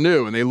houses were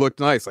new and they looked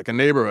nice, like a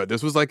neighborhood.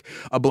 This was like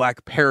a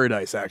black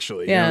paradise,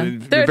 actually. Yeah.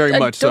 They're very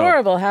much so.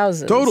 Adorable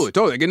houses.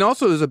 Totally. And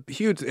also there's a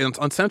huge,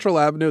 on Central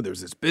Avenue,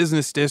 there's this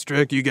business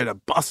district. You get a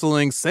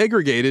bustling,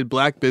 segregated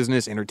black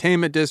business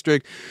entertainment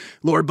district.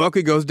 Lord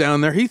Buckley goes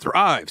down there. He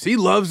thrives. He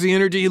loves the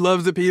energy. He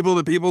loves the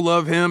people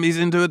love him. He's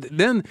into it.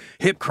 Then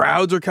hip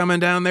crowds are coming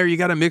down there. You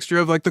got a mixture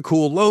of like the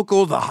cool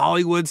locals, the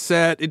Hollywood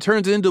set. It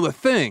turns into a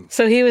thing.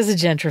 So he was a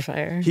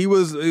gentrifier. He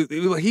was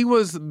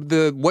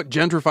what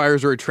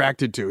gentrifiers are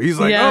attracted to. He's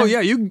like, oh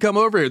yeah, you can come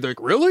over here. They're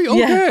like, really?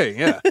 Okay,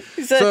 yeah.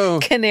 He's a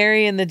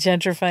canary in the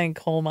gentrifying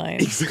coal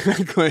mine.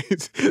 Exactly.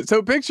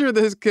 So picture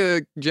this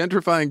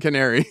gentrifying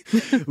canary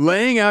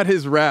laying out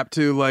his rap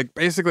to like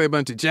basically a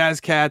bunch of jazz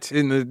cats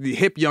and the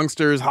hip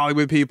youngsters,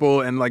 Hollywood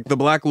people, and like the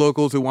black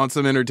locals who want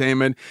some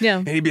entertainment. Yeah.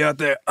 And he'd be out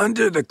there,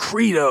 under the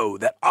credo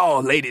that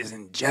all ladies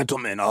and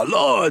gentlemen are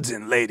lords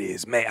and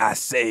ladies, may I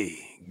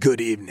say,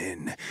 Good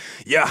evening,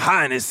 your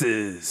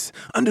highnesses.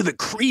 Under the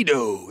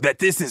credo that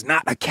this is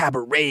not a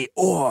cabaret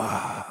or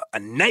a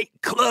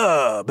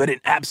nightclub, but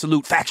an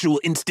absolute factual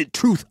instant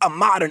truth, a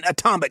modern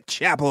atomic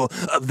chapel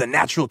of the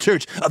natural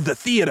church of the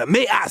theater,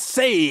 may I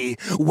say,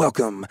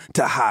 welcome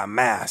to High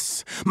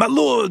Mass. My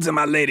lords and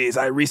my ladies,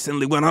 I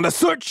recently went on a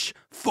search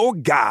for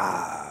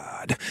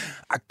God.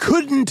 I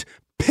couldn't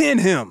pin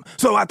him,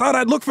 so I thought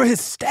I'd look for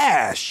his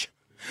stash.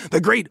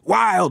 The great,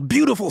 wild,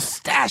 beautiful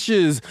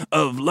stashes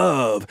of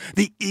love,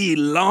 the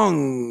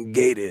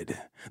elongated,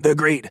 the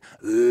great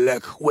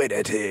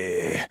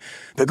liquidity,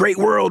 the great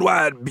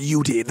worldwide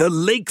beauty, the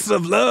lakes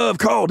of love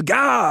called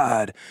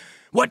God.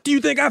 What do you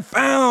think I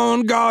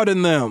found God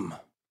in them?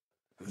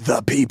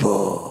 The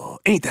people.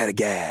 Ain't that a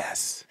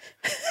gas?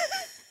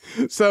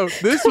 So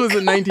this was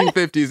the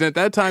 1950s, and at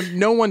that time,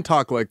 no one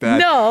talked like that.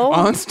 No.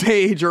 On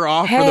stage or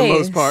off for the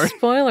most part.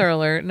 Spoiler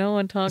alert, no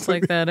one talks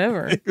like that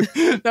ever.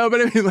 No,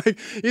 but I mean, like,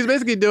 he's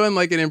basically doing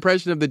like an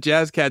impression of the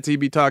jazz cats he'd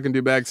be talking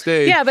to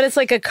backstage. Yeah, but it's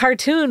like a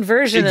cartoon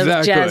version of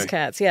jazz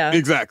cats, yeah.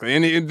 Exactly,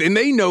 and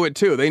they know it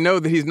too. They know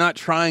that he's not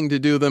trying to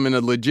do them in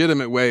a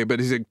legitimate way, but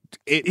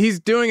he's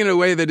doing it in a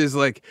way that is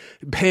like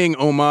paying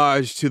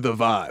homage to the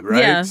vibe,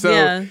 right? Yeah,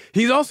 so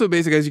he's also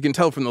basically, as you can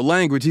tell from the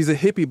language, he's a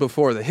hippie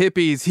before the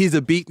hippies. He's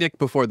a beatnik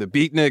before the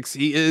beatniks.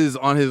 He is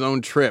on his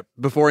own trip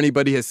before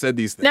anybody has said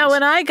these things. Now,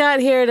 when I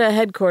got here to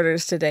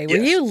headquarters today, were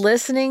you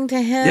listening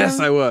to him? Yes,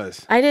 I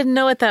was. I didn't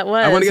know what that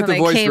was. I want to get the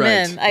voice came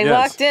right. in. I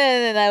walked in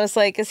and I was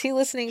like, is he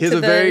listening to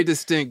the very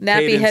distinct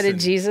nappy-headed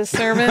Jesus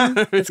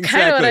sermon? It's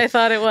kind of what I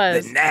thought it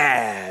was. The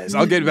Naz.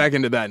 I'll get back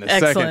into that in a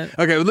second.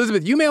 Okay,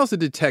 Elizabeth, you may also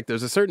detect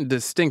there's a certain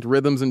distinct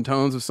rhythms and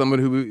tones of someone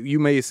who you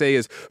may say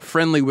is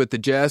friendly with the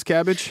jazz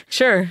cabbage.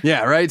 Sure.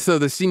 Yeah, right? So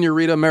the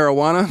Senorita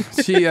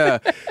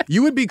Marijuana,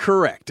 you would be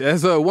correct.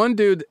 As one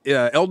dude,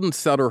 Eldon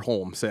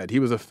Sutterholm, said, he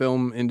was a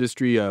film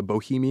industry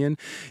bohemian.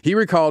 He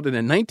recalled in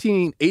a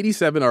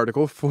 1987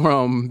 article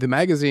from the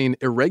magazine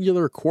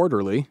Irregular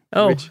Quarterly,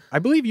 which I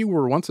believe you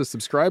were once a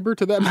subscriber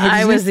to that magazine.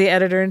 I was the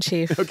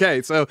editor-in-chief.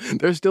 Okay, so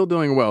they're still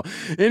doing well.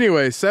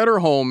 Anyway,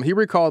 Sutterholm, he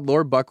recalled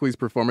Lord Buckley's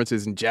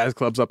performances in jazz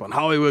clubs up on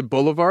Hollywood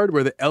Boulevard,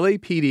 where the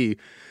LAPD,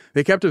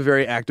 they kept a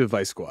very active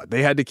vice squad.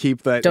 They had to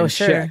keep that in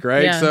check,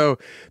 right? Yeah. So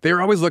they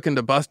were always looking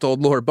to bust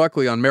old Lord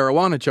Buckley on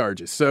marijuana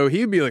charges. So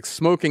he'd be like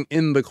smoking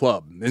in the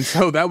club. And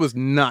so that was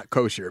not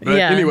kosher. But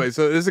anyway,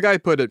 so this guy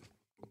put it,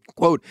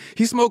 quote,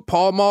 he smoked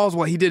Pall Malls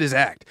while he did his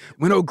act.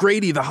 When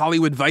O'Grady, the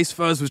Hollywood vice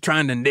fuzz, was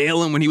trying to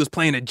nail him when he was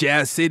playing at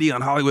Jazz City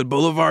on Hollywood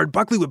Boulevard,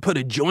 Buckley would put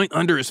a joint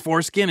under his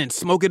foreskin and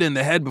smoke it in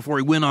the head before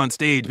he went on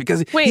stage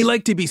because he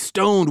liked to be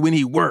stoned when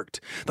he worked.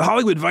 The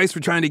Hollywood vice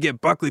were trying to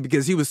get Buckley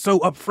because he was so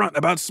upfront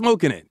about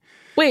smoking it.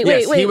 Wait,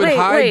 he would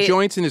hide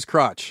joints in his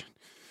crotch.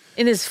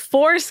 In his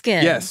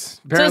foreskin?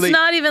 Yes. So it's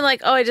not even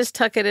like, I just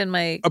tuck it in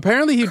my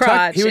Apparently he would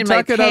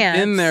tuck it up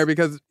in there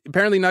because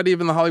apparently not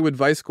even the Hollywood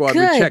Vice Squad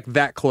would check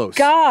that close.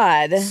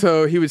 God.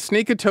 So he would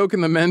sneak a toke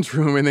in the men's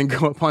room and then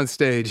go up on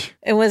stage.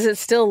 And was it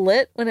still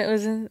lit when it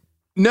was in?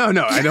 No,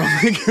 I don't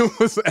think it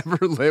was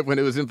ever lit when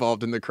it was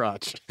involved in the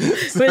crotch.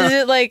 Was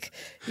it like,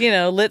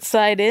 lit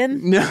side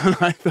in? No,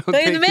 I don't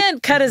think. The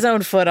man cut his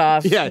own foot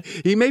off. Yeah,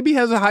 he maybe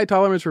has a high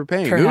tolerance for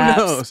pain. Perhaps,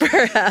 who knows?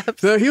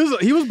 Perhaps. So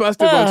he was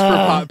busted once for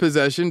pot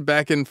possession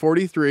back in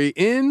 1943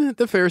 in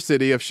the fair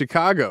city of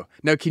Chicago.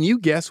 Now, can you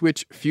guess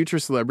which future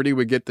celebrity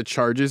would get the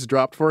charges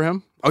dropped for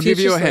him? I'll give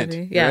you a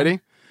hint. Yeah. Ready?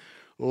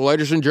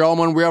 Ladies and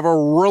gentlemen, we have a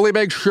really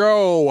big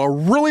show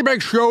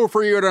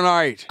for you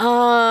tonight.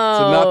 Oh.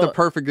 So not the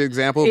perfect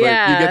example, but you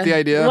get the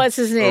idea? What's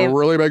his name? A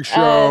really big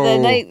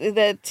show.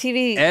 The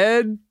TV.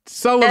 Ed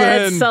Sullivan.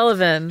 Ed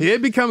Sullivan. He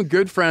had become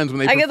good friends when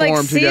they performed together. I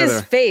could see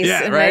his face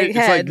in my head. It's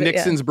like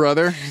Nixon's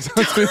brother.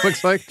 That's what he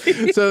looks like.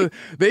 So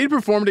they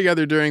performed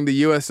together during the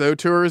USO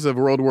tours of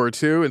World War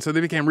II, and so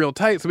they became real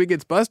tight. So he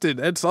gets busted.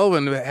 Ed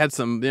Sullivan had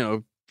some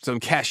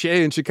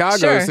cachet in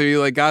Chicago, so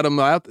he got him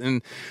out,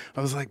 and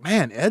I was like,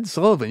 man, Ed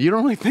Sullivan, you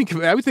don't really think of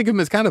him. I would think of him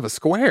as kind of a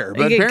square,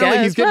 but apparently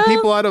he's getting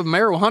people out of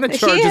marijuana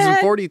charges in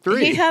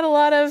 1943. He had a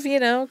lot of,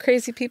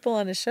 crazy people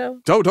on his show.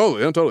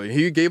 Totally.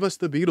 He gave us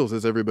the Beatles,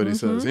 as everybody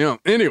says.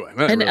 Anyway.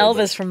 And really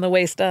Elvis from the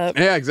waist up.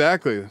 Yeah,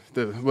 exactly.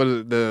 The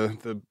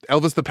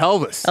Elvis the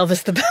pelvis.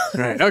 Elvis the pelvis.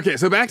 Right. Okay,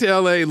 so back to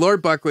L.A.,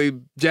 Lord Buckley,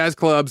 jazz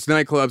clubs,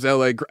 nightclubs,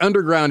 L.A.,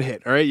 underground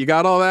hit. All right, you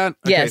got all that?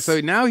 Okay, yes. So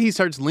now he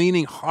starts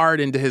leaning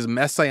hard into his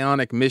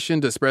messianic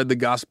mission to spread the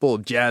gospel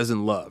of jazz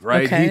and love,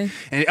 right? Okay.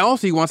 And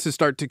also he wants to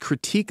start to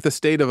critique the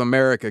state of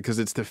America because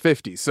it's the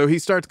 50s. So he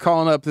starts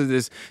calling up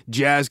this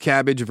jazz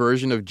cabbage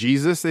version of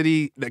Jesus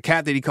the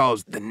cat that he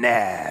calls the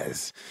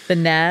Naz. The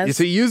Naz? Yeah,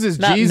 so he uses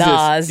not Jesus.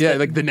 Nas, yeah,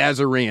 like the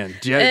Nazarene.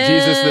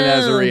 Jesus the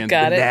Nazarene.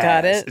 Got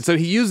it. So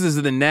he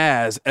uses the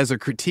Naz as a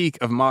critique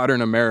of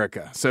modern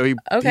America. So he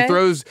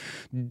throws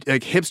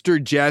like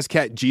hipster jazz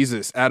cat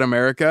Jesus at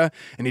America,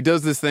 and he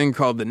does this thing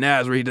called the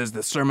Naz where he does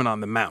the Sermon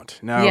on the Mount.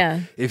 Now,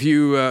 if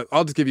you...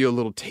 I'll just give you a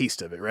little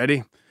taste of it.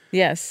 Ready?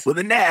 Yes. Well,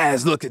 the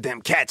Naz looked at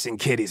them cats and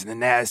kitties, and the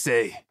Naz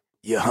say,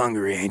 "You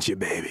hungry, ain't you,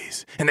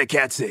 babies?" And the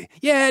cats say,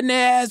 "Yeah,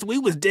 Naz, we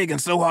was digging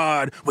so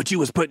hard what you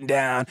was putting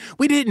down.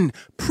 We didn't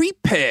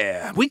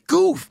prepare. We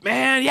goofed,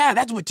 man. Yeah,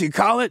 that's what you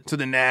call it." So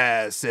the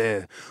Naz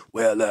said,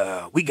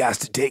 "Well, we got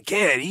to take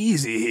care of it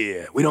easy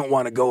here. We don't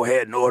want to go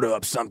ahead and order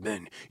up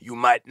something you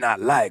might not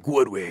like,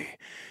 would we?"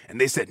 And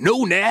they said,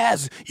 "No,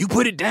 Naz, you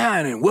put it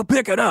down and we'll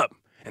pick it up."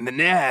 And the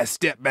Naz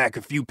stepped back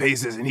a few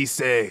paces and he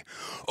said,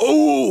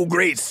 "Oh,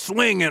 great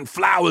swinging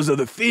flowers of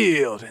the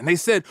field." And they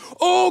said,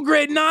 "Oh,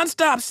 great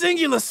nonstop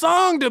singular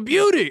song to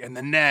beauty." And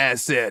the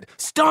Naz said,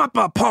 "Stomp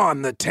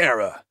upon the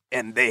terror."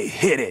 And they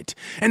hit it.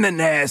 And the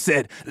Naz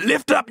said,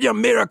 "Lift up your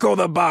miracle,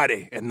 the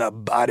body." And the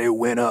body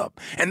went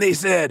up. And they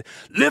said,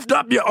 "Lift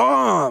up your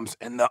arms."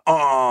 And the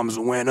arms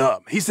went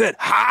up. He said,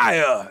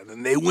 "Higher."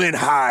 And they went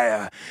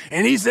higher.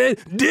 And he said,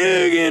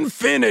 "Dig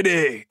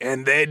infinity."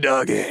 And they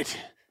dug it.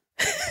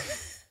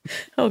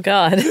 Oh,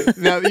 God.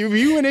 Now, if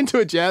you went into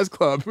a jazz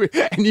club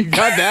and you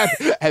got that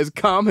as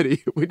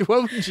comedy, what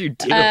would you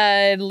do?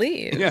 I'd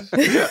leave. Yeah.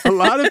 A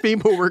lot of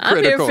people were critical.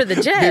 I'm here for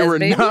the jazz, They were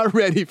baby. not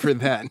ready for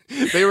that.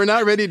 They were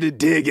not ready to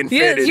dig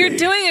infinity. You're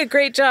doing a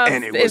great job.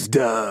 And it was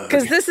dug.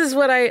 Because this is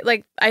what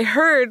I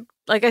heard,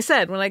 like I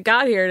said, when I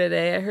got here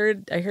today, I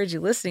heard you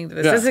listening to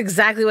this. Yeah. This is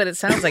exactly what it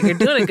sounds like. You're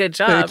doing a good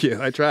job. Thank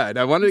you. I tried.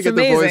 I wanted to get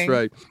amazing. the voice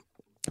right.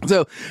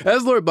 So,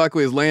 as Lord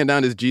Buckley is laying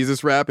down his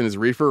Jesus rap and his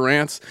reefer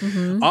rants,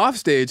 off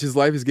stage, his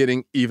life is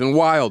getting even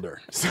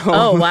wilder. So,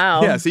 oh,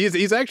 wow. Yes,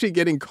 he's actually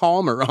getting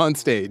calmer on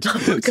stage.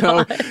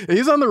 So,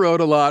 he's on the road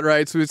a lot,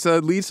 right? So,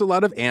 it leads to a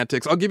lot of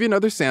antics. I'll give you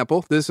another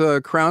sample. This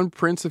Crown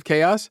Prince of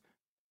Chaos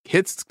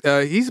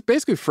he's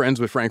basically friends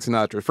with Frank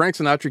Sinatra. Frank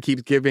Sinatra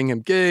keeps giving him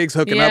gigs,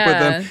 hooking up with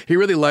him. He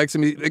really likes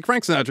him.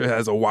 Frank Sinatra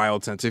has a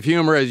wild sense of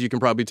humor, as you can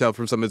probably tell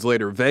from some of his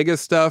later Vegas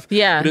stuff.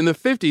 Yeah. But in the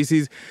 50s,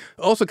 he's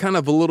also kind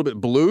of a little bit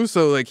blue,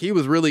 so like he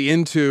was really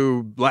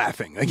into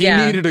laughing. Like he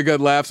needed a good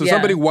laugh, so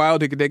somebody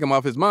wild who could take him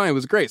off his mind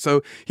was great.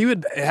 So he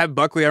would have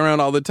Buckley around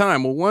all the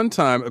time. Well, one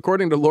time,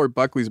 according to Lord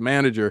Buckley's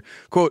manager,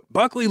 quote,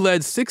 "Buckley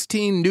led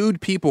 16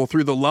 nude people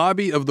through the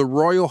lobby of the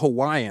Royal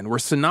Hawaiian where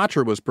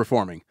Sinatra was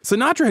performing.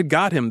 Sinatra had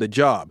got him the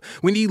job.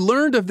 When he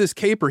learned of this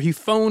caper, he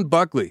phoned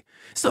Buckley.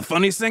 It's the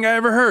funniest thing I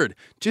ever heard.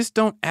 Just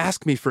don't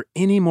ask me for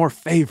any more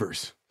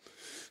favors."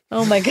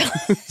 Oh, my God.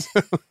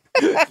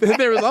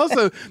 There was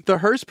also the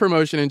Hearst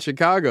promotion in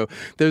Chicago.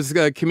 There's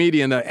a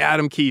comedian,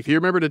 Adam Keefe. You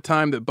remember the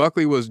time that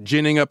Buckley was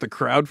ginning up the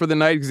crowd for the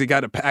night because he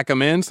got to pack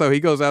them in? So he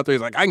goes out there,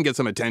 he's like, "I can get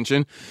some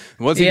attention."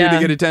 And what's he do to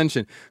get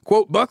attention?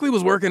 Quote, "Buckley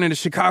was working in a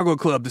Chicago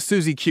club, the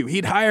Susie Q.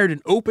 He'd hired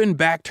an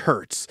open-backed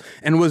hearse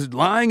and was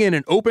lying in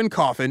an open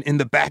coffin in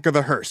the back of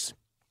the hearse.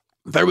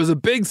 There was a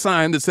big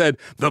sign that said,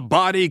 'The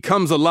body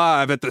comes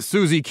alive at the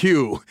Susie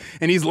Q.'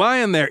 And he's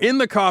lying there in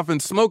the coffin,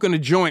 smoking a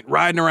joint,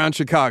 riding around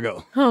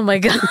Chicago." Oh, my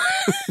God.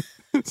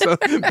 So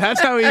that's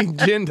how he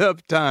ginned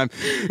up time.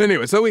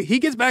 Anyway, so he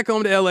gets back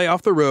home to L.A.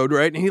 off the road,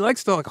 right? And he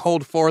likes to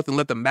hold forth and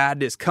let the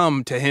madness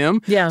come to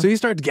him. Yeah. So he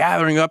starts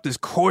gathering up this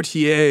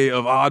courtier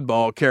of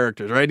oddball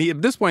characters, right?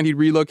 At this point, he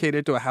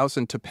relocated to a house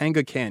in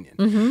Topanga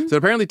Canyon. So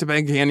apparently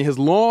Topanga Canyon has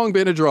long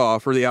been a draw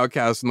for the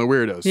outcasts and the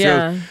weirdos.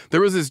 Yeah. So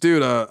there was this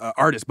dude,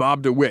 artist,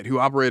 Bob DeWitt, who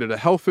operated a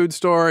health food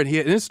store. And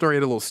in his store, he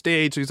had a little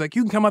stage. So he's like,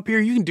 "You can come up here.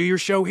 You can do your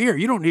show here.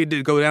 You don't need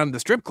to go down to the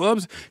strip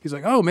clubs." He's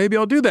like, "Oh, maybe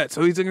I'll do that."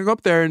 So he's going to go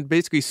up there and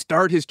basically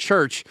start his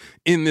church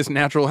in this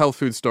natural health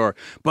food store.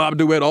 Bob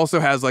DeWitt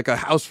also has like a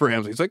house for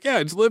him. So he's like,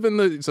 "Yeah, just live in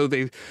the..." So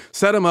they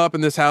set him up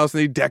in this house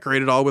and they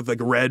decorated all with like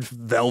red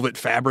velvet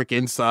fabric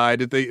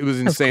inside. It was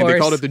insane. They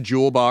called it the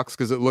jewel box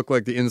because it looked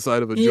like the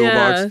inside of a jewel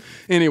box.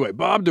 Anyway,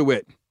 Bob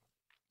DeWitt,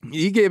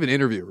 he gave an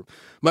interview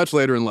much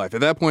later in life. At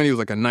that point, he was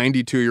like a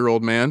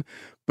 92-year-old man.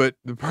 But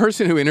the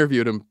person who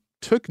interviewed him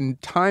took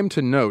time to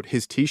note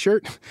his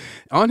T-shirt.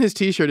 On his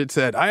T-shirt, it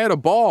said, "I had a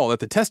ball at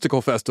the Testicle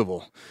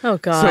Festival." Oh,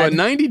 God. So a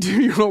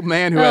 92-year-old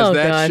man who has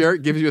that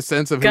shirt gives you a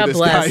sense of who this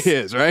guy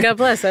is, right? God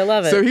bless. I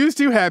love it. So he was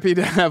too happy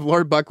to have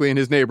Lord Buckley in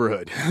his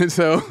neighborhood.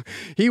 So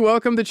he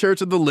welcomed the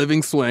Church of the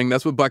Living Swing.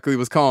 That's what Buckley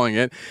was calling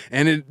it.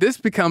 And this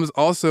becomes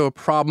also a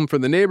problem for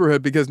the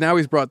neighborhood because now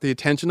he's brought the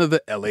attention of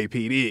the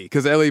LAPD.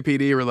 Because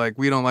LAPD were like,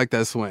 "We don't like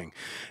that swing."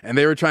 And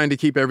they were trying to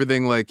keep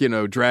everything like,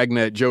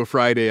 Dragnet, Joe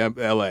Friday,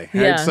 LA. Right?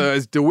 Yeah. So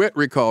as DeWitt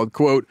recalled,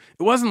 quote,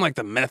 "It wasn't like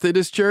the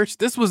Methodist Church.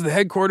 This was the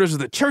headquarters of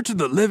the Church of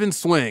the Living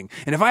Swing.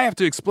 And if I have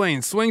to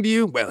explain swing to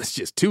you, well, it's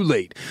just too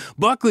late.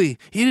 Buckley,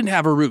 he didn't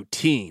have a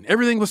routine.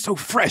 Everything was so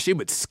fresh, it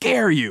would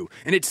scare you.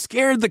 And it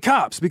scared the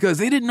cops because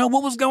they didn't know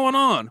what was going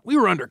on. We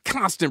were under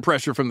constant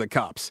pressure from the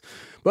cops."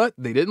 But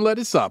they didn't let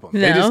it stop them.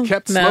 They just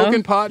kept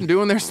smoking pot and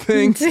doing their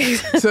thing.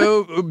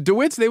 So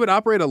DeWitt's, they would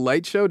operate a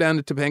light show down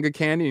to Topanga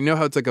Canyon. You know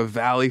how it's like a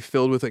valley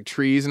filled with like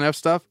trees and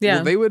stuff? Yeah.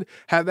 Well, they would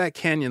have that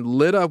canyon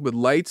lit up with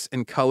lights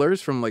and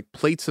colors from like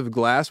plates of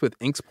glass with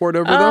inks poured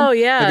over them. Oh,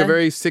 yeah. Like a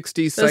very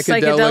 60s Those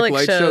psychedelic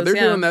light show. shows, They're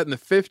doing that in the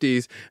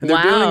 50s. And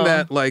they're doing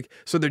that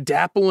so they're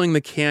dappling the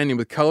canyon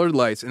with colored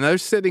lights. And they're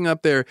sitting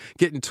up there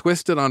getting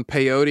twisted on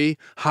peyote,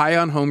 high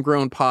on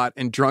homegrown pot,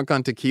 and drunk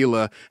on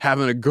tequila,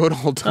 having a good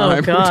old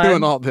time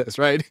doing all all this,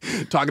 right?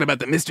 Talking about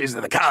the mysteries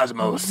of the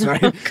cosmos,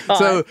 right? Oh,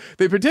 so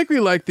they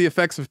particularly liked the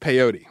effects of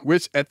peyote,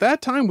 which at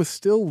that time was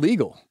still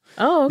legal.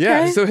 Oh, okay.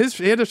 Yeah, so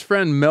he had his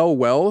friend Mel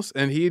Wells,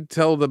 and he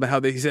told them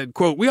how he said,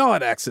 quote, "We all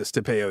had access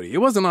to peyote. It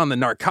wasn't on the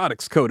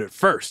narcotics code at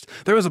first.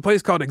 There was a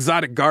place called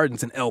Exotic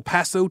Gardens in El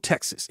Paso,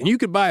 Texas, and you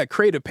could buy a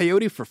crate of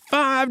peyote for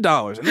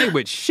 $5, and they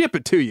would ship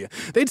it to you.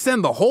 They'd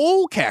send the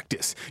whole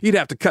cactus. You'd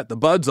have to cut the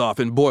buds off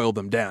and boil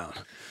them down."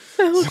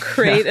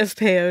 Crate of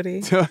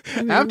peyote. So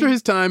after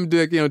his time,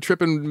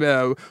 tripping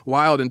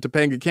wild in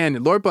Topanga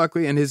Canyon, Lord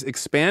Buckley and his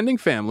expanding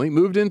family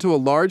moved into a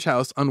large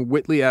house on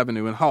Whitley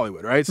Avenue in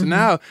Hollywood, right? So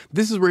now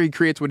this is where he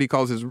creates what he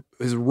calls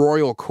his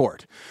royal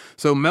court.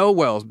 So Mel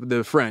Wells,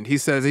 the friend, he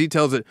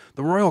tells it,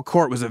 the royal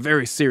court was a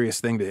very serious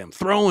thing to him,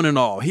 throne and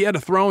all. He had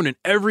a throne in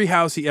every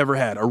house he ever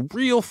had, a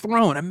real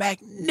throne, a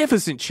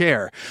magnificent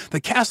chair.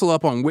 The castle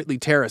up on Whitley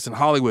Terrace in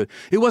Hollywood,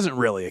 it wasn't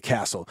really a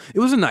castle. It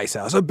was a nice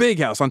house, a big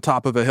house on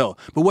top of a hill.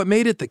 But what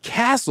made it the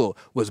castle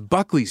was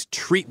Buckley's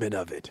treatment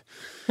of it.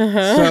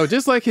 So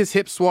just like his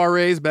hip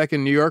soirees back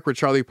in New York where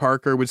Charlie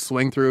Parker would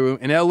swing through,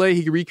 in L.A.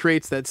 he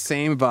recreates that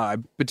same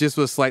vibe, but just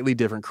with a slightly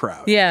different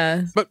crowd.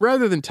 Yeah. But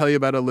rather than tell you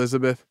about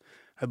Elizabeth,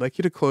 I'd like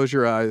you to close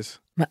your eyes.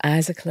 My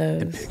eyes are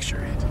closed. And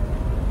picture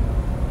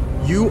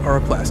it. You are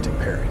a plastic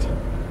parrot.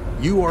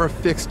 You are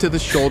affixed to the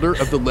shoulder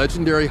of the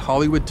legendary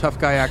Hollywood tough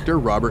guy actor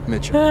Robert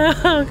Mitchum.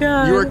 Oh,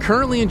 God. You are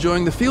currently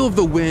enjoying the feel of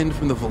the wind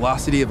from the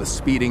velocity of a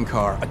speeding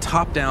car, a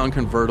top-down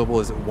convertible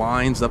as it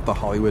winds up the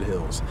Hollywood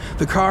hills.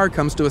 The car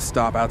comes to a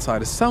stop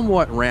outside a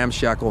somewhat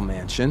ramshackle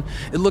mansion.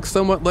 It looks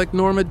somewhat like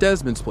Norma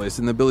Desmond's place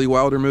in the Billy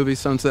Wilder movie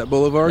Sunset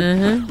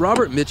Boulevard.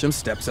 Robert Mitchum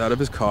steps out of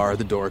his car,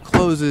 the door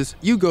closes.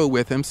 You go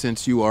with him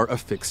since you are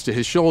affixed to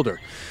his shoulder.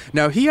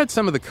 Now, he had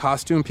some of the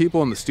costume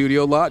people in the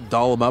studio lot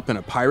doll him up in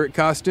a pirate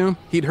costume.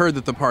 He'd heard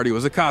that the party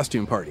was a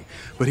costume party,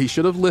 but he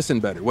should have listened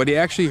better. What he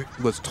actually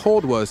was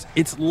told was,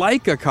 it's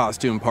like a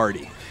costume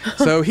party.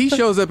 So he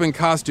shows up in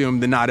costume,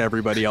 then not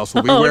everybody else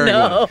will be wearing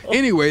one.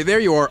 Anyway, there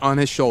you are on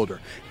his shoulder.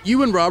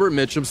 You and Robert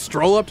Mitchum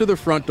stroll up to the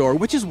front door,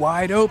 which is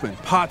wide open.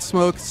 Pot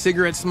smoke,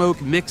 cigarette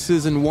smoke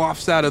mixes and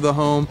wafts out of the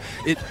home.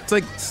 It's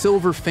like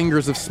silver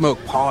fingers of smoke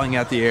pawing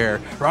at the air.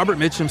 Robert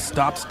Mitchum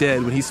stops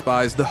dead when he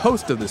spies the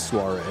host of this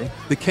soiree,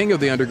 the king of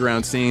the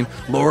underground scene,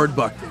 Lord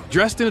Buckley.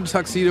 Dressed in a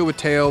tuxedo with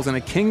tails and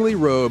a kingly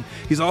robe,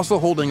 he's also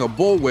holding a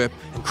bullwhip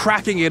and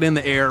cracking it in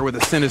the air with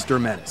a sinister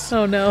menace.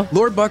 Oh, no.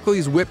 Lord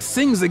Buckley's whip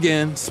sings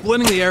again,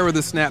 splitting the air with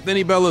a snap. Then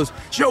he bellows,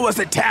 "Show us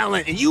a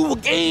talent and you will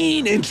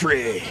gain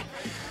entry."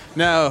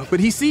 Now, but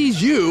he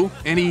sees you,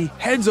 and he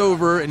heads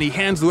over, and he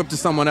hands the whip to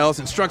someone else,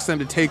 instructs them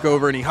to take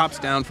over, and he hops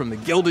down from the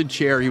gilded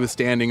chair he was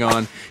standing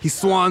on. He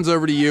swans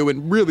over to you,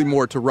 and really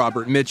more to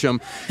Robert Mitchum,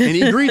 and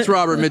he greets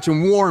Robert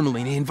Mitchum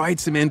warmly, and he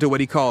invites him into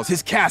what he calls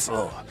his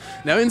castle.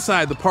 Now,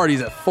 inside, the party's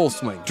at full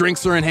swing.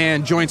 Drinks are in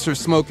hand, joints are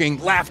smoking,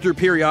 laughter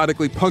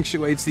periodically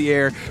punctuates the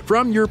air.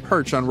 From your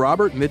perch on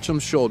Robert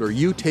Mitchum's shoulder,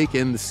 you take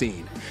in the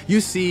scene.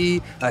 You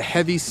see a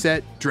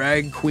heavy-set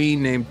drag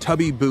queen named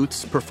Tubby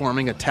Boots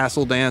performing a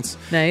tassel dance.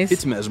 Nice.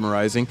 It's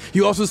mesmerizing.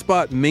 You also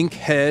spot Mink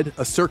Head,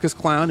 a circus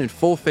clown in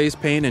full face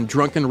paint and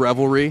drunken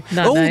revelry.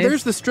 Not nice.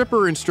 There's the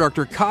stripper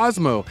instructor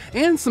Cosmo,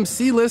 and some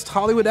C-list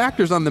Hollywood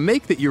actors on the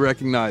make that you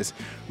recognize.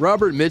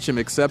 Robert Mitchum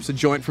accepts a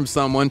joint from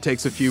someone,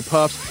 takes a few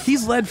puffs.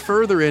 He's led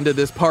further into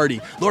this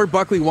party. Lord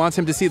Buckley wants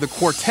him to see the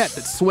quartet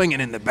that's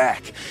swinging in the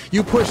back.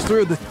 You push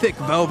through the thick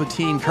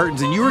velveteen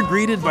curtains, and you are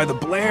greeted by the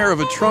blare of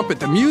a trumpet.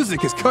 The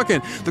music is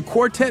cooking. The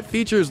quartet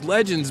features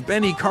legends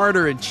Benny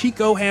Carter and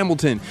Chico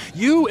Hamilton.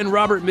 You and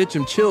Robert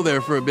Mitchum chill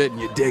there for a bit,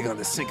 and you dig on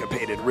the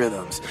syncopated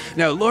rhythms.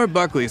 Now, Lord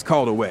Buckley is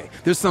called away.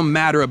 There's some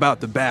matter about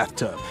the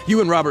bathtub.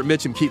 You and Robert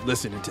Mitchum keep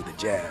listening to the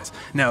jazz.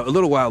 Now, a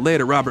little while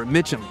later, Robert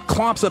Mitchum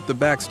clomps up the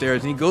back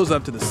stairs, and he goes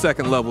up to the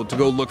second level to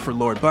go look for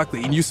Lord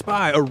Buckley, and you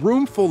spy a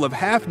room full of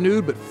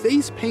half-nude but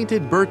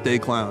face-painted birthday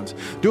clowns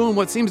doing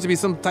what seems to be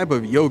some type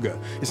of yoga.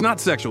 It's not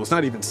sexual. It's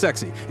not even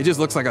sexy. It just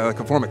looks like a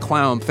form of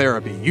clown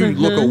therapy. You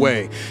look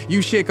away.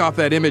 You shake off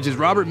that image as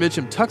Robert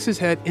Mitchum tucks his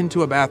head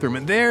into a bathroom,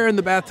 and there in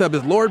the bathtub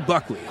is Lord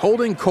Buckley,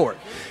 holding court.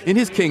 In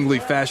his kingly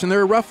fashion,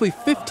 there are roughly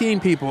 15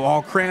 people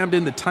all crammed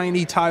in the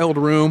tiny tiled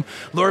room.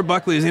 Lord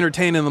Buckley is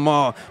entertaining them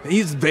all.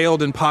 He's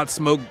veiled in pot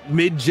smoke,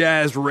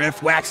 mid-jazz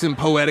riff, waxing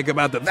poetic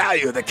about the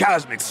value of the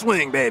cosmic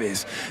swing,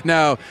 babies.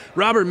 Now,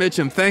 Robert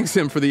Mitchum thanks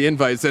him for the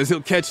invite, says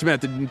he'll catch him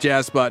at the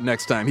jazz spot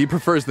next time. He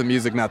prefers the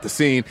music, not the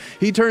scene.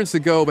 He turns to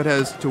go, but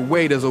has to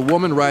wait as a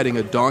woman riding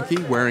a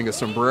donkey, wearing a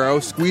sombrero,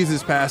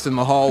 squeezes past in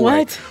the hallway.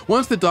 What?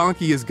 Once the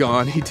donkey is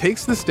gone, he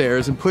takes the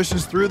stairs and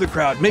pushes through the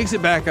crowd, makes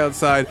it back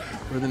outside,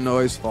 where the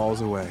noise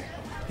falls away.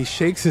 He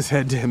shakes his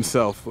head to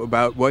himself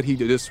about what he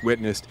just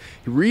witnessed.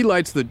 He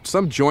relights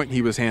some joint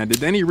he was handed.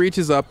 Then he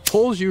reaches up,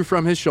 pulls you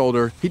from his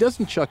shoulder. He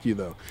doesn't chuck you,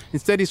 though.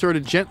 Instead, he sort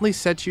of gently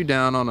sets you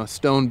down on a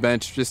stone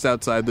bench just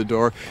outside the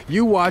door.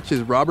 You watch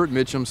as Robert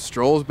Mitchum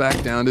strolls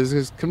back down to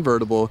his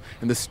convertible,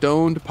 and the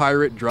stoned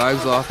pirate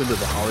drives off into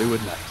the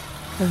Hollywood night.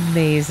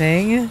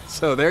 Amazing.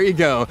 So there you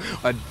go.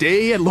 A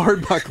day at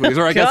Lord Buckley's,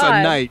 or I guess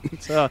a night.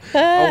 So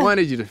I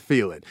wanted you to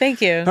feel it.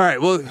 Thank you. All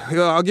right. Well,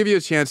 I'll give you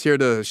a chance here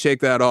to shake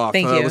that off.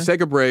 Thank you. Let's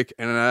take a break,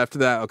 and after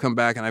that, I'll come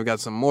back, and I've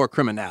got some more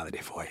criminality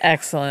for you.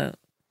 Excellent.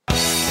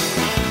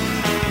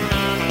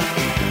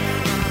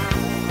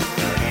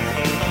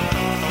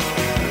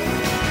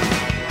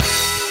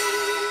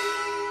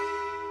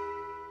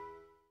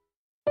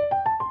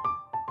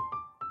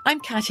 I'm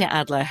Katya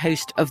Adler,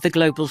 host of The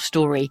Global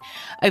Story.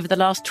 Over the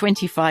last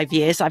 25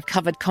 years, I've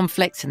covered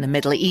conflicts in the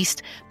Middle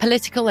East,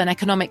 political and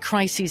economic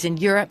crises in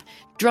Europe,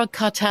 drug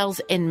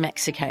cartels in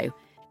Mexico.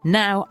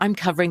 Now I'm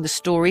covering the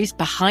stories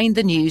behind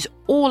the news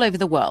all over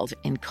the world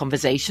in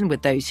conversation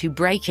with those who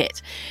break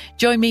it.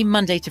 Join me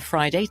Monday to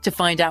Friday to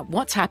find out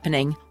what's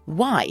happening,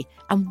 why,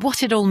 and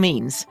what it all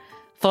means.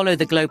 Follow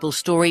The Global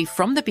Story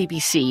from the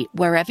BBC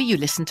wherever you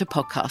listen to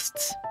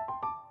podcasts.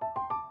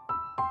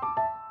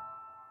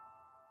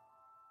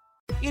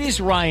 It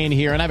is Ryan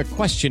here, and I have a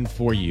question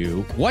for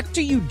you. What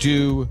do you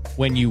do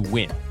when you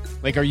win?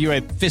 Like, are you a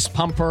fist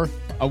pumper,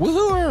 a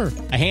woo-hooer,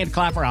 a hand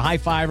clapper, a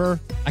high-fiver?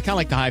 I kind of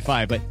like the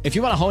high-five, but if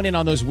you want to hone in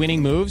on those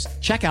winning moves,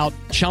 check out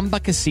Chumba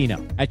Casino.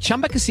 At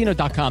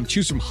ChumbaCasino.com,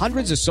 choose from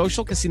hundreds of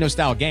social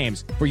casino-style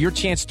games for your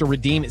chance to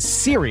redeem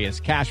serious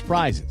cash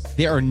prizes.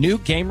 There are new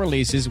game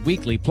releases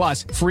weekly,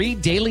 plus free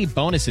daily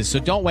bonuses, so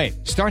don't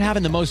wait. Start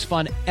having the most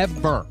fun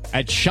ever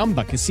at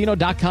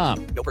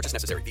ChumbaCasino.com. No purchase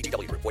necessary.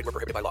 VGW. Void where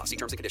prohibited by law. See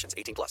terms and conditions.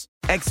 18+.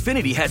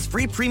 Xfinity has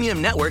free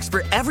premium networks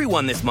for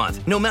everyone this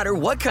month, no matter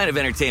what kind of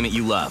entertainment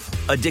you love.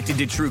 Addicted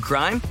to true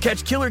crime?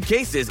 Catch killer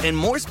cases and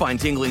more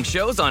spine-tingling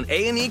shows on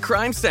A&E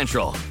Crime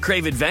Central.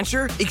 Crave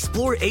adventure?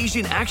 Explore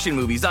Asian action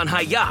movies on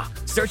Hi-Ya.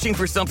 Searching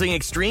for something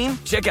extreme?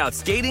 Check out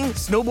skating,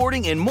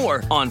 snowboarding, and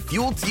more on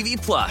Fuel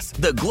TV Plus,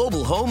 the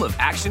global home of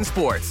action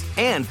sports.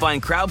 And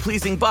find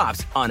crowd-pleasing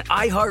bops on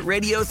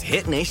iHeartRadio's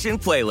Hit Nation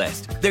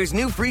playlist. There's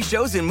new free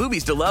shows and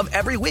movies to love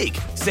every week.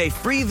 Say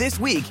free this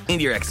week in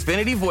your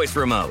Xfinity voice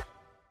remote.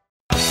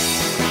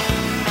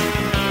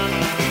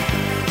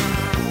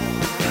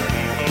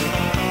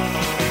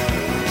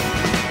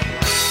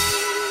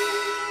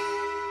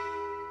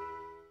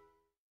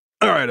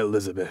 All right,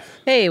 Elizabeth.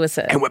 Hey, what's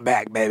up? And we're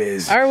back,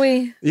 babies. Are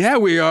we? Yeah,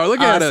 we are. Look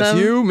at us.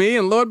 You, me,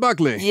 and Lord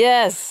Buckley.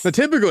 Yes. Now,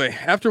 typically,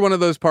 after one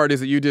of those parties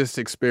that you just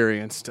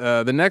experienced,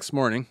 the next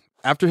morning,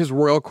 after his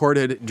royal court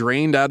had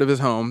drained out of his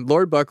home,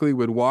 Lord Buckley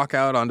would walk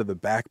out onto the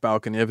back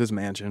balcony of his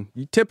mansion,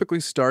 typically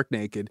stark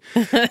naked.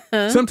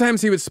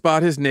 Sometimes he would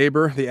spot his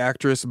neighbor, the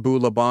actress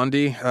Beulah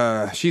Bondi.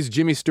 She's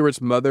Jimmy Stewart's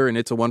mother in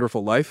It's a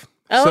Wonderful Life.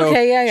 Oh, so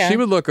okay, yeah. She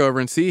would look over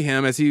and see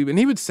him and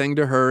he would sing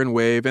to her and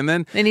wave,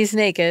 and he's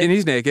naked.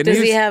 Does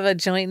he have a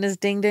joint in his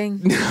ding-ding?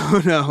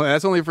 No,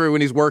 that's only for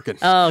when he's working.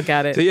 Oh,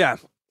 got it. So yeah.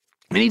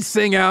 And he'd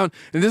sing out,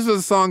 and this was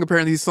a song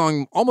apparently he's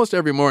sung almost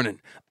every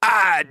morning.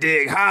 I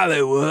dig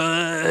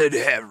Hollywood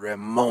every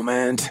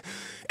moment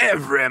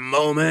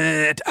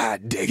I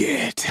dig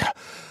it.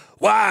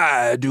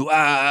 Why do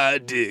I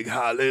dig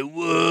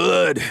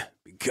Hollywood?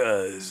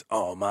 Because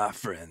all my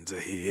friends are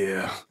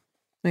here.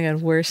 Oh my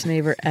God, worst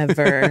neighbor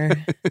ever.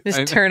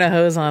 Just turn a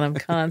hose on him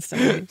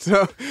constantly.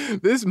 So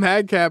this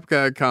madcap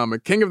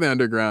comic, King of the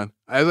Underground,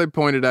 as I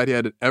pointed out, he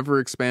had an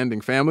ever-expanding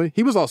family.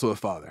 He was also a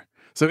father.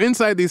 So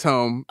inside these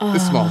homes,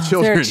 small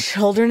children. There are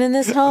children in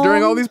this home?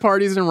 During all these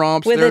parties and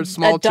romps, with there are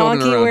small children around.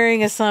 With a donkey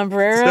wearing a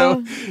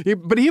sombrero? So,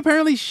 but he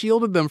apparently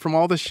shielded them from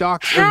all the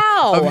shocks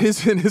of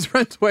his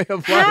friend's way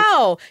of life.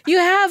 How? You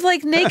have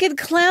like naked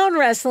clown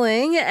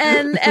wrestling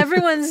and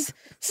everyone's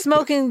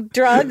smoking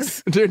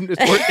drugs.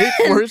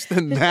 It's worse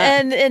than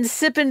that. And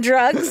sipping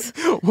drugs.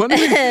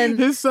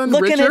 His son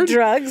looking Richard, at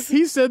drugs.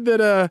 He said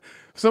that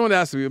someone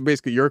asked me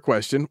basically your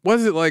question. What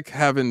is it like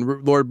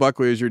having Lord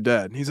Buckley as your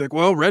dad? And he's like,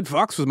 well, Red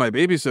Fox was my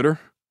babysitter.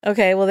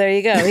 Okay, well, there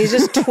you go. He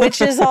just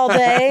twitches all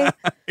day.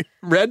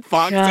 Red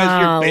Fox as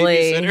your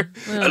babysitter.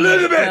 Oh,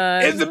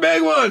 Elizabeth, it's the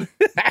big one.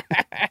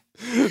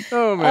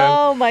 Oh, man.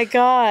 Oh, my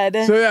God.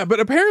 So, yeah, but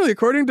apparently,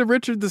 according to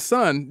Richard the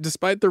son,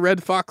 despite the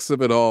Red Fox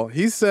of it all,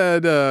 he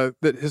said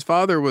that his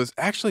father was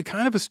actually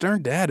kind of a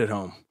stern dad at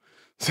home.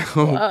 So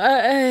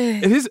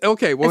it is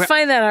okay. Well, I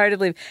find that hard to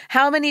believe.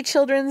 How many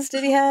children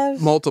did he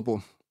have?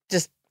 Multiple.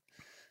 Just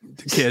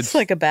kids. It's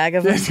like a bag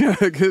of them.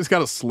 He's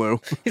got a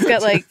slew. He's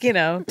got 10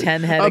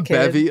 head of kids. A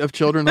bevy of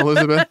children,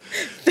 Elizabeth.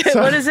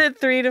 What is it?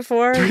 3 to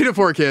 4? 3 to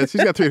 4 kids.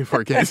 He's got 3 to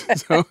 4 kids.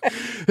 So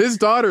his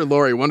daughter,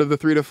 Lori, one of the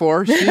 3 to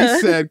 4, she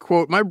said,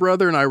 quote, my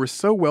brother and I were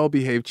so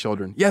well-behaved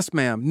children. Yes,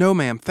 ma'am. No,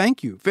 ma'am.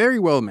 Thank you. Very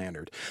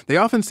well-mannered. They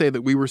often say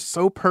that we were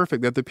so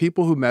perfect that the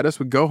people who met us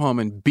would go home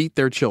and beat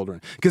their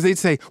children. Because they'd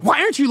say, why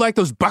aren't you like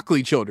those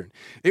Buckley children?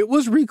 It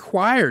was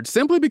required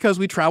simply because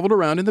we traveled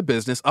around in the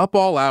business up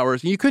all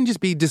hours, and you couldn't just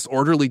be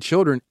disorderly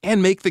children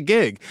and make the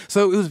gig.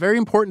 So it was very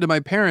important to my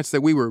parents that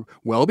we were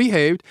well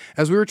behaved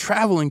as we were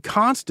traveling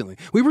constantly.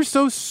 We were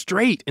so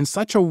straight in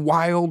such a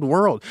wild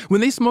world. When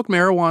they smoked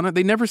marijuana,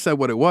 they never said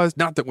what it was.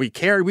 Not that we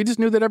cared. We just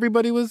knew that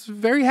everybody was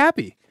very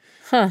happy.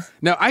 Huh.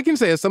 Now, I can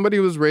say as somebody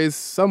who was raised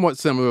somewhat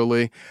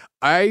similarly,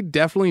 I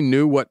definitely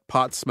knew what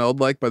pot smelled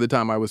like by the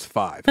time I was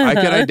 5. I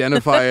could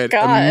identify it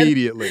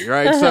immediately,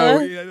 right?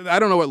 So I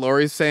don't know what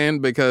Lori's saying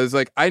because,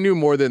 like, I knew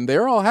more than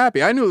they're all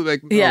happy. I knew,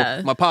 like,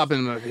 my pop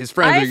and his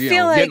friends are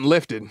getting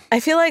lifted. I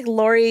feel like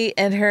Lori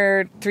and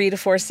her 3 to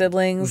 4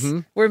 siblings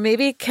were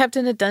maybe kept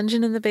in a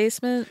dungeon in the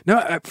basement.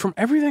 No, from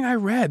everything I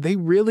read, they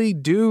really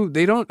do.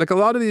 They don't, like, a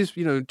lot of these,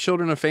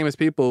 children of famous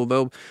people,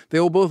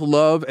 they'll both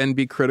love and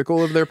be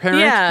critical of their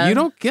parents. Yeah. You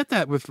don't get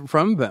that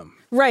from them.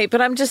 Right,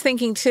 but I'm just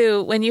thinking,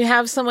 too, when you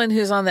have someone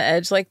who's on the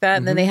edge like that,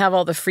 and then they have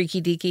all the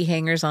freaky-deaky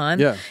hangers-on,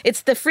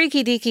 it's the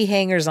freaky-deaky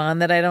hangers-on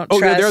that I don't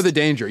trust. Oh, they're the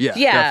danger,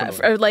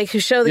 definitely. Or, like, who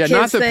show the kids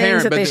not the things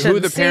parent, that but they shouldn't who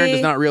the parent see.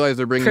 does not realize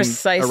they're bringing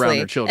around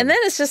their children. And then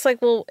it's just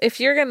like, well, if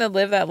you're going to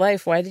live that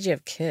life, why did you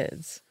have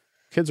kids?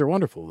 Kids are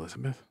wonderful,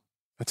 Elizabeth.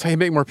 That's how you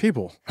make more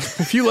people.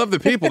 If you love the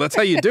people, that's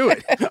how you do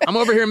it. I'm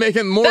over here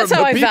making more of the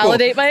people. That's how I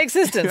validate my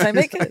existence. I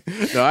make it.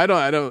 No, I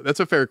don't. That's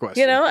a fair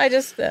question. I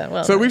just,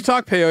 So we've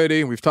talked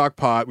peyote, we've talked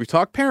pot, we've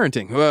talked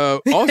parenting.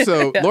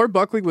 Also, Lord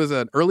Buckley was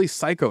an early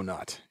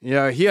psychonaut.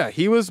 Yeah,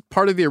 he was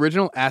part of the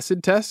original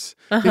acid tests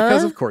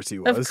because, of course, he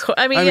was.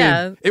 I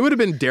mean, it would have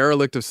been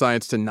derelict of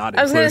science to not include him.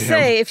 I was going to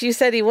say, if you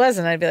said he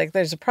wasn't, I'd be like,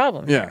 there's a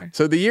problem here.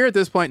 So the year at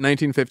this point,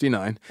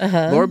 1959,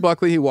 Lord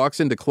Buckley, he walks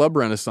into Club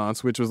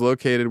Renaissance, which was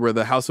located where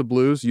the House of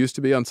Blues used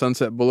to be on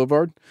Sunset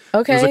Boulevard.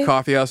 Okay. It was a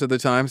coffee house at the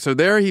time. So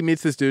there he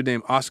meets this dude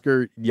named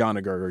Oscar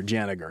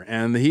Janiger,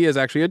 and he is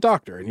actually a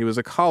doctor, and he was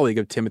a colleague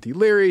of Timothy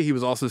Leary. He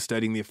was also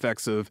studying the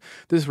effects of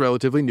this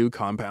relatively new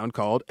compound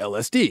called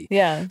LSD.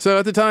 Yeah. So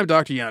at the time,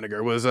 Dr.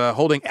 Janiger was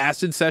holding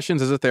acid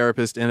sessions as a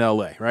therapist in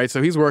L.A., right?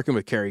 So he's working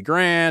with Cary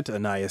Grant,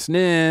 Anais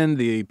Nin,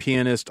 the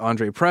pianist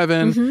Andre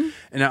Previn.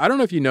 And I don't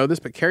know if you know this,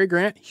 but Cary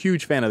Grant,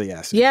 huge fan of the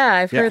acid. Yeah,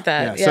 I've heard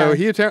that. Yeah.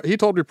 So he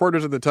told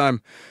reporters at the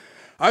time,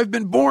 "I've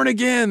been born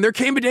again. There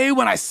came a day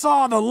when I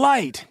saw the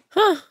light."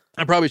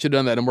 I probably should have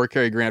done that in a more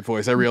Cary Grant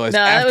voice. I realized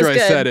after I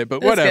said it,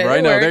 but whatever. I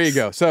know. There you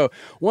go. So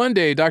one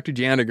day, Dr.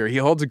 Janiger, he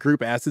holds a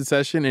group acid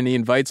session and he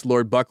invites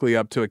Lord Buckley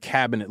up to a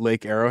cabin at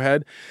Lake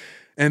Arrowhead.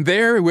 And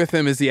there with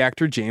him is the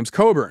actor James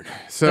Coburn.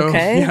 So,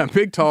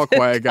 big, tall,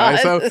 quiet guy.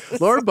 So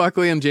Lord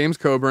Buckley and James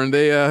Coburn,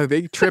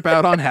 they trip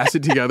out on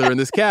acid together in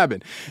this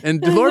cabin.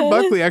 And Lord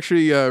Buckley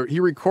actually, he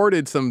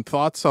recorded some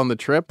thoughts on the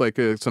trip, like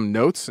some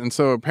notes. And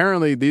so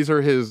apparently these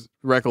are his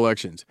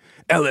recollections.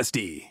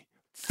 LSD,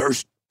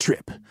 first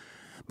trip,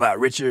 by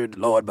Richard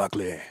Lord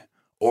Buckley,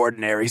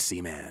 ordinary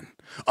seaman.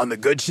 On the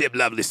good ship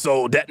Lovely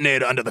Soul,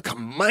 detonator under the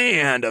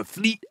command of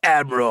Fleet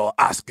Admiral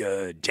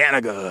Oscar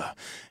Janiger.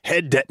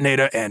 Head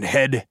detonator and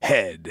head.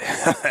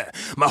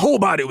 My whole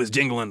body was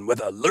jingling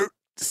with alert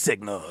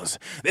signals.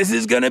 This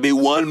is gonna be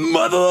one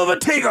mother of a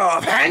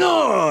takeoff. Hang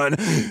on.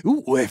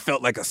 Ooh, it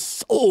felt like a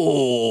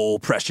soul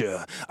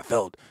pressure. I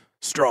felt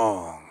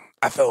strong.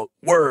 I felt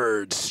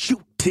words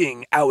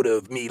shooting out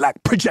of me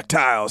like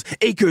projectiles.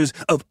 Acres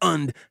of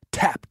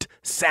untapped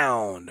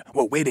sound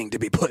were waiting to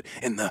be put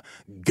in the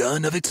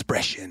gun of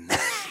expression.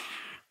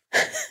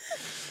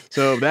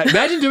 So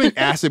imagine doing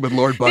acid with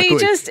Lord Buckley.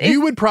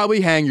 You would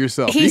probably hang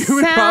yourself. You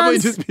would probably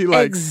just be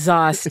like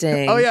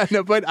exhausting. Oh yeah,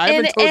 no, but I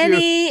haven't told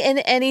you. In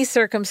any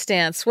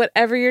circumstance,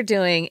 whatever you're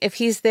doing, if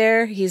he's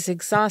there, he's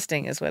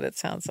exhausting, is what it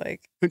sounds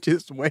like.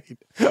 Just wait.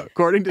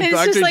 According to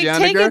Dr. Janiger,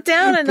 take it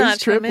down a notch,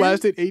 this trip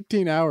lasted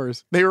 18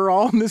 hours. They were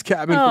all in this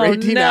cabin for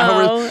 18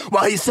 hours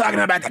while he's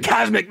talking about the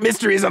cosmic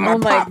mysteries of my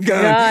pop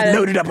gun,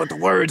 loaded up with the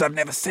words I've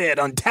never said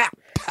on tap.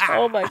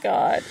 Oh my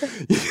God.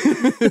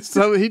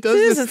 So he does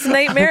this. It's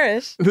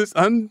nightmarish. This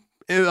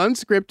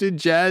unscripted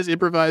jazz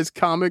improvised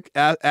comic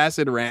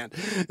acid rant.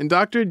 And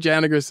Dr.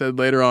 Janiger said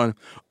later on,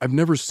 "I've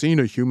never seen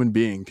a human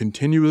being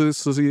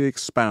continuously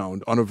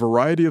expound on a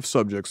variety of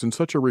subjects in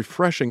such a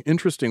refreshing,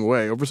 interesting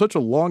way over such a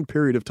long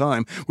period of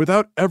time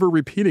without ever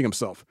repeating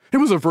himself. It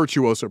was a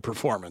virtuoso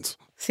performance."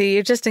 See,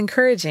 you're just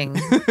encouraging,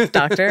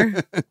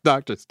 Doctor.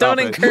 Doctor, stop Don't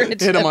it.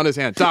 encourage Hit him on his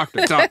hand.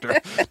 Doctor,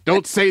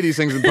 don't say these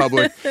things in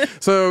public.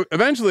 So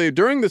eventually,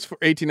 during this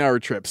 18-hour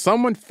trip,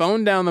 someone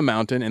phoned down the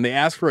mountain and they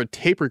asked for a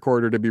tape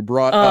recorder to be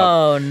brought up.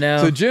 Oh, no.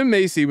 So Jim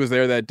Macy was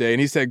there that day and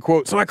he said,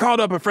 quote, "So I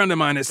called up a friend of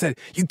mine and said,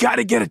 you got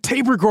to get a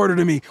tape recorder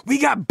to me. We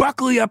got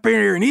Buckley up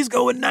here and he's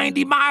going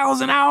 90 miles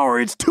an hour.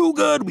 It's too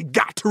good. We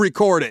got to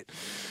record it."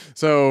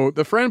 So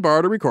the friend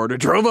borrowed a recorder,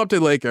 drove up to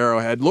Lake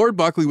Arrowhead. Lord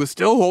Buckley was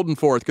still holding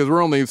forth because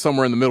we're only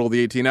somewhere in the middle of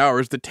the 18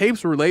 hours. The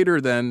tapes were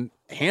later then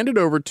handed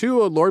over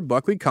to a Lord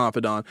Buckley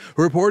confidant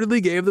who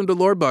reportedly gave them to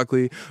Lord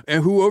Buckley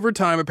and who over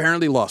time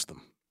apparently lost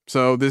them.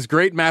 So this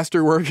great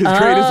masterwork, his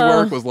greatest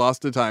work was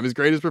lost to time. His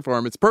greatest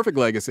performance, perfect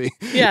legacy.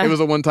 Yeah. It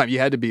was a one-time. You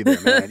had to be there,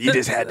 man. You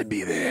just had to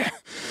be there.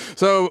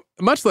 So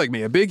much like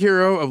me, a big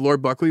hero of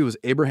Lord Buckley was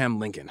Abraham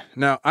Lincoln.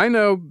 Now, I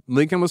know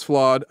Lincoln was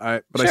flawed,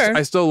 but sure.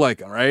 I still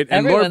like him, right?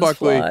 And Everyone's Lord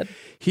Buckley, flawed.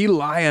 He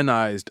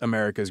lionized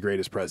America's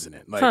greatest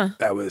president. Like,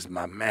 that was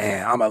my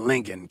man. I'm a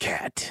Lincoln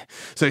cat.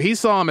 So he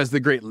saw him as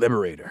the great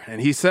liberator.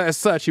 And he said, as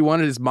such, he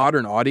wanted his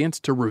modern audience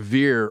to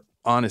revere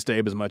Honest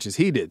Abe as much as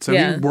he did. So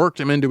he worked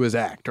him into his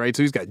act, right?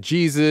 So he's got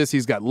Jesus,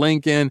 he's got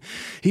Lincoln.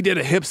 He did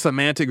a hip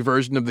semantic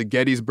version of the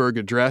Gettysburg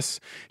Address.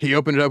 He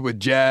opened it up with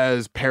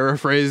jazz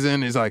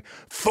paraphrasing. He's like,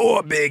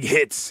 4 big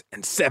hits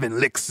and 7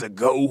 licks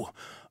ago.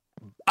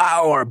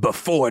 Our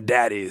before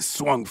daddies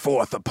swung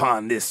forth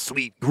upon this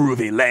sweet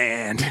groovy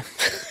land.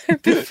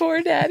 Before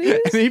daddies?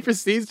 And he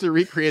proceeds to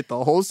recreate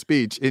the whole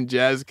speech in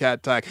jazz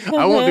cat talk.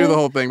 I won't do the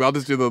whole thing, but I'll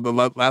just do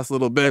the last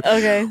little bit.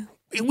 Okay.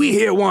 We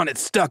here want it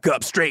stuck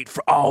up straight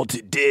for all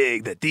to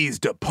dig, that these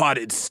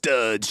departed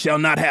studs shall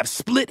not have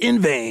split in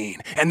vain,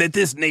 and that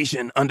this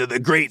nation under the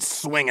great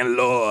swinging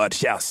Lord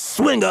shall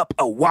swing up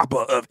a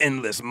whopper of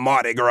endless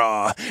Mardi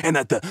Gras, and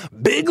that the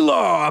big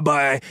law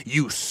by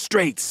you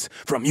straights,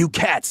 from you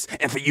cats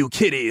and for you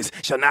kitties,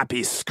 shall not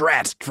be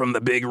scratched from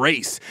the big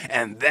race,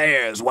 and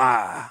there's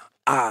why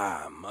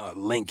I'm a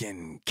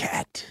Lincoln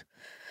cat.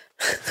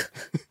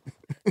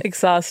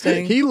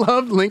 Exhausting. He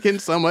loved Lincoln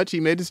so much,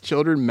 he made his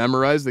children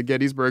memorize the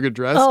Gettysburg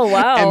Address. Oh,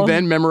 wow. And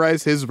then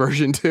memorize his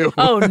version, too.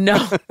 Oh,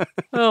 no.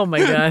 Oh, my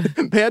God.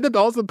 They had to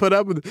also put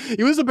up with...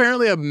 He was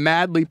apparently a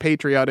madly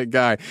patriotic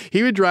guy.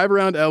 He would drive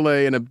around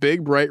L.A. in a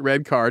big, bright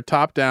red car,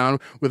 top down,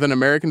 with an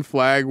American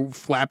flag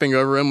flapping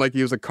over him like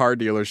he was a car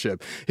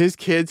dealership. His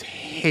kids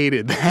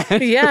hated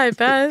that. Yeah, I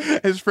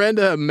bet. His friend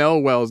Mel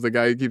Wells, the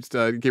guy who keeps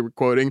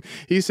quoting,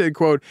 he said,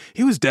 quote,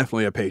 he was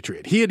definitely a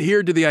patriot. He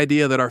adhered to the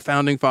idea that our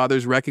founding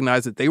fathers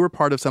recognized that they were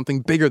part of something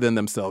bigger than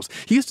themselves.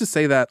 He used to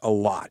say that a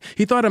lot.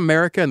 He thought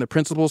America and the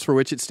principles for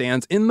which it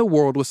stands in the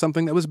world was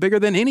something that was bigger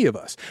than any of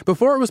us.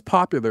 Before it was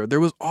popular, there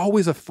was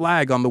always a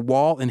flag on the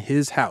wall in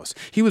his house.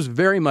 He was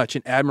very much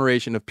in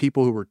admiration of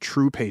people who were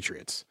true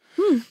patriots.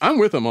 I'm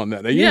with him on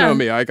that. Now, you know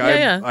me.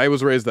 I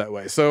was raised that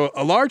way. So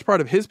a large part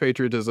of his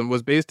patriotism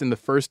was based in the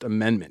First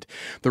Amendment,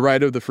 the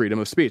right of the freedom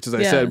of speech. As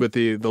I said, with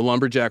the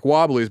lumberjack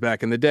Wobblies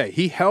back in the day,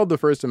 he held the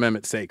First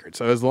Amendment sacred.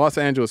 So as Los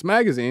Angeles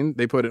Magazine,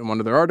 they put it in one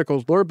of their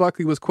articles, Lord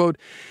Buckley was, quote,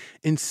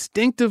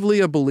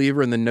 instinctively a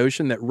believer in the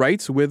notion that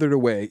rights withered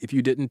away if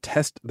you didn't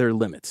test their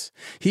limits.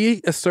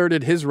 He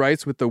asserted his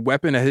rights with the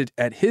weapon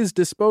at his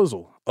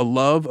disposal, a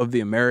love of the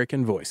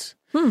American voice.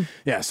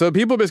 Yeah, so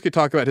people basically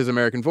talk about his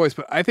American voice,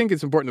 but I think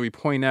it's important that we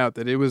point out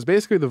that it was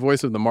basically the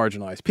voice of the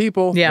marginalized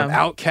people, of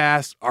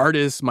outcasts,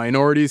 artists,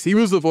 minorities. He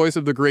was the voice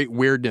of the great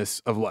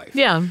weirdness of life,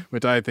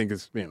 which I think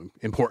is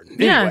important.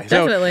 Yeah, anyway,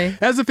 definitely. So,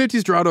 as the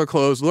 50s draw to a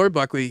close, Lord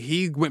Buckley,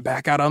 he went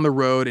back out on the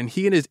road, and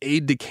he and his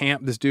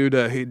aide-de-camp, this dude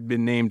who'd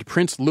been named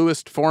Prince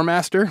Louis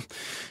Formaster,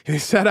 he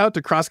set out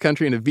to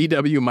cross-country in a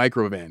VW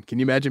microvan. Can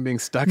you imagine being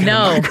stuck in a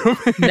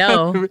microvan?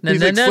 No. He's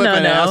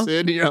slipping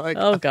acid, and you're like,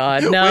 oh,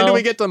 God, no. When do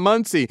we get to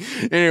Muncie?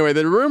 Anyway,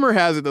 the rumor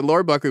has it that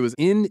Lord Buckley was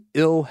in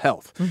ill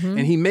health, and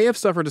he may have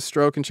suffered a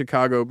stroke in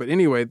Chicago, but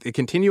anyway, they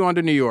continue on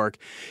to New York.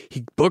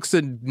 He books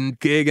a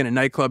gig in a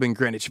nightclub in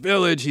Greenwich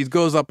Village. He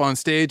goes up on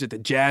stage at the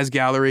Jazz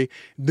Gallery.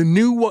 The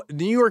New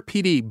York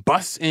PD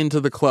busts into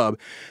the club.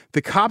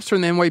 The cops from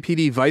the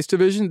NYPD Vice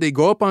Division, they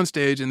go up on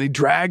stage, and they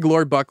drag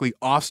Lord Buckley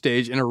off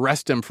stage and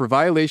arrest him for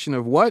violation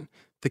of what?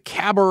 The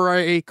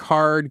cabaret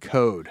card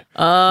code.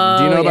 Oh,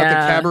 do you know about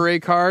the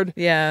cabaret card?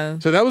 Yeah.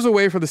 So that was a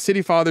way for the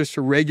city fathers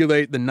to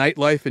regulate the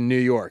nightlife in New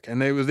York.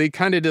 And they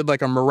kind of did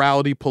like a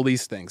morality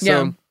police thing.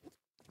 So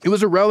it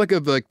was a relic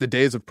of like the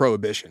days of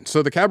Prohibition.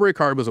 So the cabaret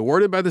card was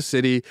awarded by the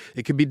city.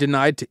 It could be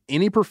denied to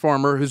any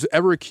performer who's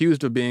ever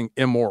accused of being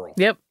immoral.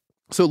 Yep.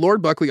 So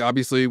Lord Buckley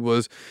obviously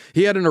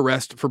he had an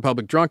arrest for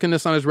public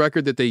drunkenness on his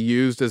record that they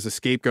used as a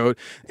scapegoat.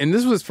 And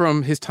this was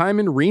from his time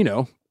in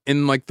Reno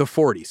in like the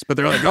 40s. But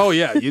they're like, oh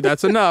yeah,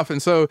 that's enough.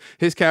 And so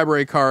his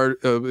cabaret card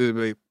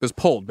was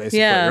pulled basically,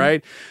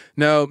 right?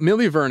 Now,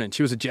 Millie Vernon,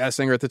 she was a jazz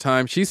singer at the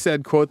time. She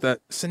said, quote,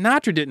 that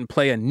Sinatra didn't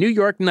play a New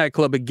York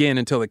nightclub again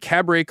until the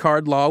cabaret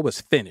card law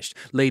was finished.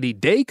 Lady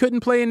Day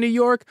couldn't play in New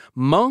York.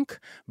 Monk,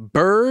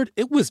 Bird,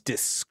 it was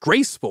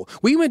disgraceful.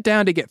 We went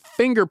down to get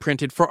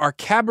fingerprinted for our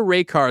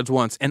cabaret cards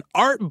once, and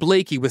Art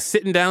Blakey was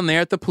sitting down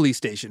there at the police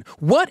station.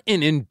 What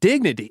an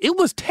indignity. It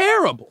was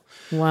terrible.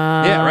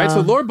 Wow. Yeah, right? So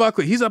Lord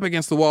Buckley, he's up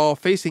against the wall,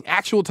 facing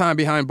actual time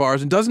behind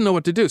bars and doesn't know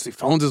what to do. So he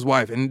phones his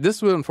wife, and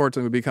this would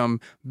unfortunately become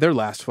their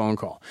last phone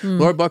call.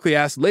 Lord Buckley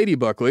asked Lady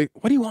Buckley,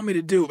 what do you want me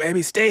to do,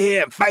 baby? Stay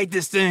here and fight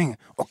this thing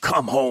or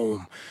come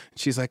home?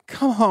 She's like,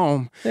 come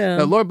home. Yeah.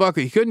 Now, Lord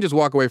Buckley, he couldn't just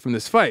walk away from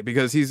this fight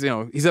because he's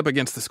up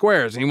against the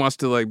squares and he wants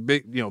to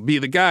be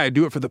the guy,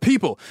 do it for the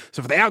people.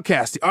 So for the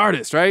outcast, the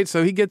artist, right?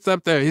 So he gets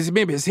up there.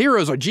 Maybe his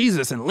heroes are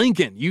Jesus and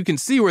Lincoln. You can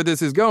see where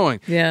this is going.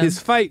 Yeah. His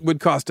fight would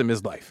cost him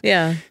his life.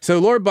 Yeah. So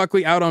Lord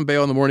Buckley, out on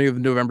bail on the morning of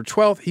November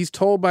 12th, he's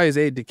told by his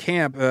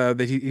aide-de-camp that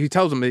he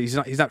tells him that he's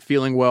not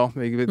feeling well.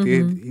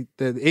 The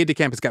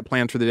aide-de-camp has got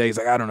plans for the day. He's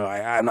like, I don't know,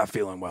 I'm not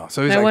feeling well.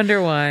 So he's I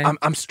wonder why.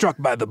 I'm struck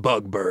by the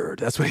bug bird.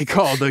 That's what he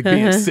called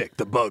being sick,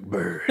 the bug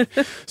bird.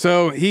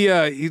 So he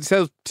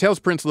tells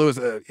Prince Louis,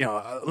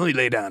 let me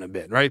lay down a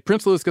bit, right?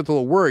 Prince Louis gets a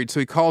little worried, so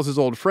he calls his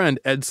old friend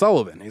Ed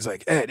Sullivan. He's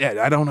like, Ed,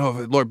 I don't know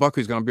if Lord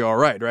Buckley's going to be all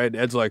right, right?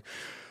 Ed's like,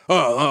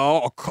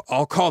 I'll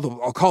call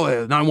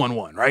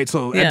 911, right?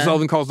 So Ed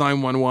Sullivan calls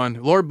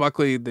 911. Lord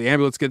Buckley, the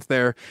ambulance gets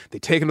there. They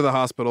take him to the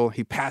hospital.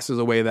 He passes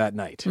away that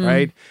night,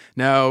 right?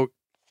 Now,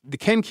 The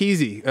Ken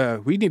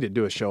Kesey, we need to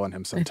do a show on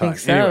him sometime. I think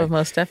so, anyway,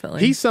 most definitely.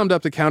 He summed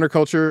up the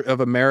counterculture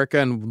of America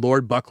and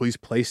Lord Buckley's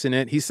place in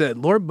it. He said,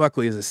 Lord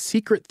Buckley is a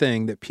secret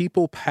thing that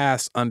people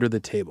pass under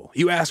the table.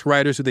 You ask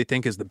writers who they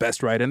think is the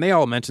best writer, and they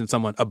all mention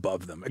someone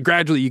above them.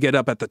 Gradually, you get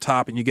up at the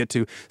top and you get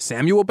to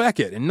Samuel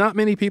Beckett, and not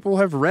many people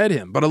have read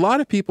him, but a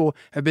lot of people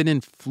have been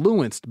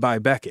influenced by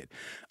Beckett.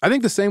 I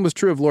think the same was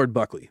true of Lord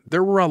Buckley.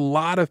 There were a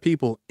lot of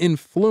people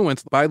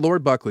influenced by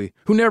Lord Buckley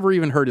who never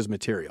even heard his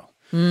material.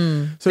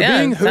 So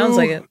being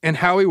who and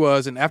how he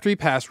was, and after he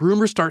passed,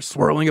 rumors start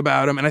swirling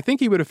about him, and I think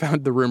he would have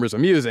found the rumors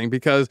amusing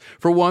because,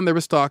 for one, there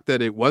was talk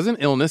that it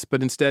wasn't illness,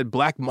 but instead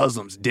black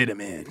Muslims did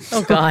him in.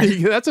 Oh, God.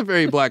 That's a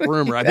very black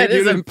rumor. I think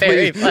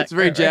It's a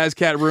very jazz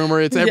cat rumor.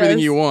 It's everything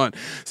you want.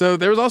 So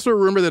there was also a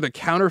rumor that a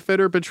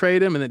counterfeiter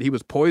betrayed him and that he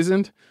was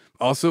poisoned.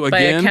 Also,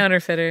 again,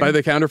 by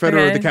the counterfeiter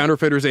or the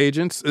counterfeiter's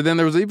agents. And then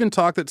there was even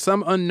talk that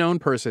some unknown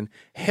person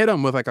hit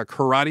him with like a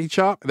karate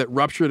chop that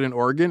ruptured an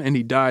organ, and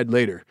he died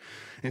later.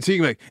 And so you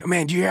can be like, oh,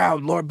 man, do you hear how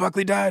Lord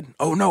Buckley died?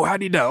 Oh, no,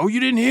 how'd he die? Oh, you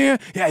didn't hear?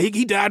 Yeah,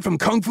 he died from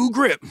Kung Fu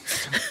grip.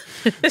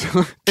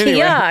 So,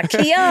 anyway,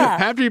 Kia.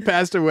 After he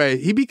passed away,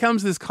 he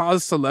becomes this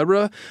cause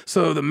célèbre.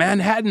 So the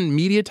Manhattan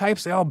media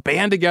types, they all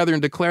band together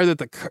and declare that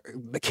the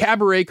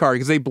cabaret card,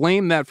 because they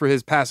blame that for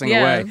his passing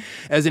away,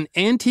 as an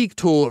antique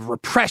tool of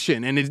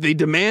repression. And they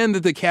demand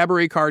that the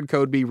cabaret card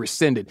code be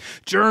rescinded.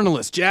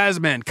 Journalists,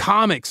 jazzmen,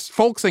 comics,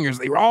 folk singers,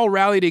 they all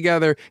rally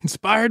together,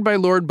 inspired by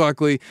Lord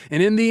Buckley.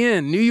 And in the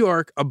end, New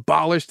York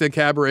abolished the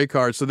cabaret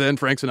card so then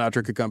Frank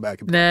Sinatra could come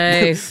back and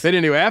play. Nice. But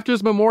anyway, after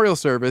his memorial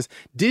service,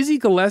 Dizzy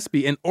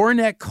Gillespie and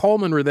Ornette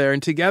Coleman were there,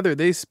 and together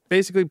they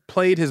basically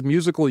played his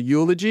musical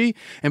eulogy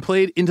and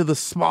played into the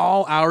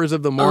small hours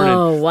of the morning.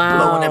 Oh, wow.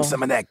 Blowing him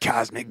some of that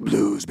cosmic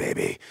blues,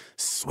 baby.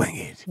 Swing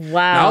it.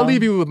 Wow. Now, I'll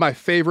leave you with my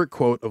favorite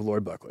quote of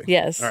Lord Buckley.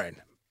 Yes. All right.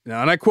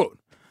 Now, and I quote,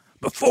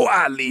 Before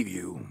I leave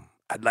you,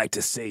 I'd like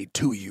to say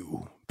to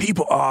you,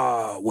 people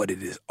are what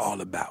it is all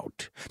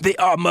about. They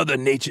are Mother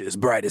Nature's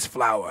brightest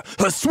flower,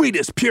 her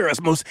sweetest,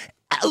 purest, most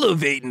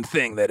elevating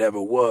thing that ever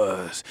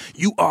was.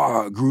 You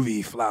are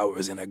groovy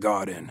flowers in a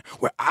garden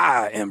where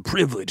I am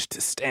privileged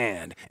to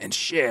stand and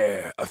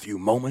share a few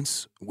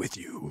moments with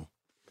you.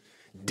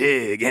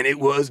 Dig, and it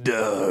was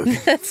dug.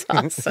 That's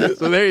awesome.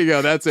 So there you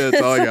go. That's it.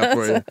 That's all I got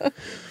for you.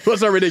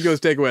 What's our ridiculous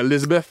takeaway,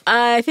 Elizabeth?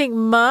 I think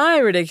my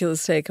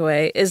ridiculous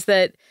takeaway is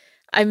that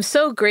I'm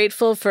so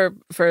grateful for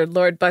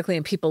Lord Buckley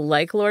and people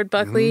like Lord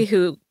Buckley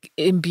who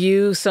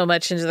imbue so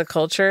much into the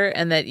culture,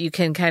 and that you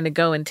can kind of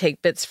go and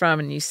take bits from,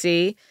 and you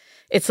see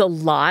it's a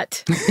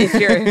lot if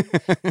you're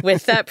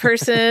with that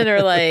person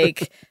or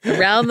like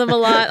around them a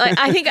lot. Like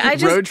I think I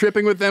just road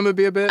tripping with them would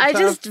be a bit tough.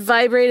 just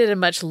vibrate at a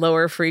much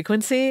lower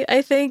frequency,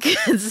 I think.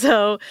 And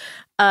so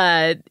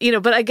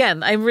but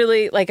again, I'm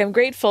really I'm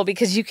grateful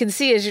because you can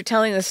see as you're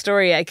telling the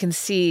story, I can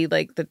see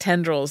like the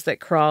tendrils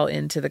that crawl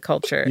into the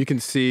culture. You can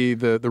see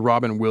the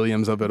Robin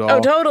Williams of it all.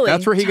 Oh, totally.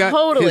 That's where he got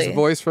his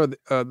voice for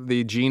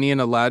the genie in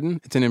Aladdin.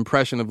 It's an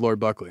impression of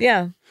Lord Buckley.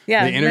 Yeah.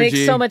 Yeah, it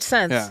makes so much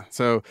sense. Yeah.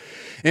 So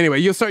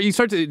anyway, you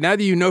start to, now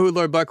that you know who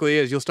Lord Buckley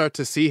is, you'll start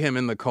to see him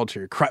in the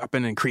culture,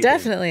 cropping and creeping.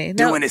 Definitely.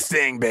 Doing his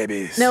thing,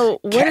 babies. No,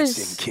 what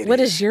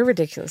is your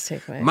ridiculous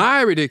takeaway? My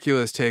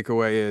ridiculous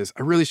takeaway is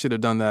I really should have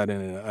done that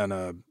in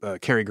a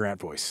Cary Grant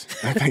voice.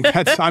 I think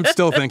I'm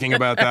still thinking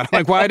about that. I'm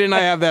like, why didn't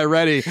I have that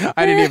ready?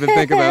 I didn't even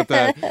think about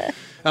that.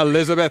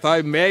 Elizabeth,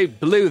 I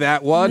blew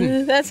that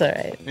one. That's all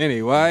right.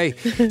 Anyway,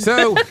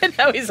 so...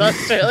 Now he's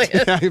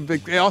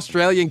Australian.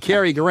 Australian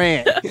Cary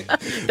Grant.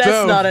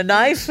 That's not a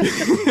knife.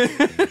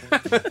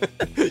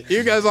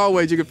 You guys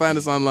always, you can find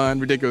us online,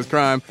 Ridiculous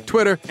Crime,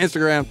 Twitter,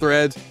 Instagram,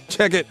 Threads.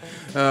 Check it.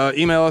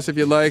 Email us if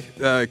you like,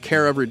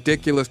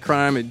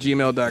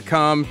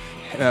 careofridiculouscrime@gmail.com.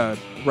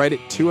 Write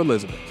it to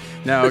Elizabeth.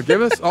 Now,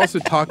 give us also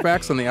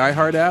talkbacks on the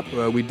iHeart app.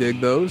 We dig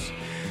those.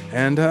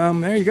 And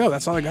there you go.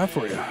 That's all I got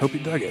for you. Hope you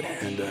dug it.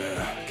 And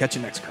catch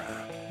you next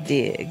crime.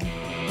 Dig.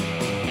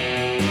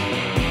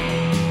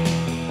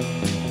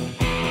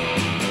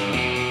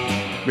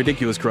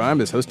 Ridiculous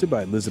Crime is hosted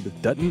by Elizabeth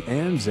Dutton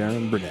and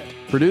Zarin Burnett.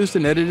 Produced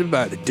and edited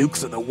by the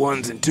Dukes of the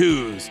Ones and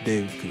Twos,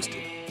 Dave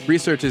Kustin.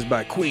 Research is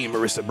by Queen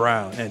Marissa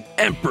Brown and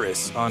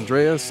Empress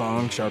Andrea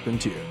Song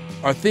Charpentier.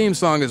 Our theme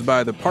song is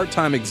by the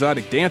part-time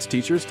exotic dance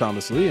teachers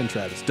Thomas Lee and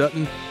Travis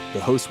Dutton.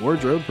 The host's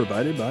wardrobe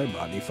provided by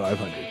Botany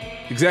 500.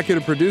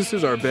 Executive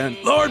producers are Ben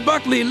Lord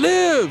Buckley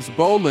Lives,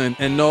 Bolin,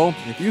 and Noel,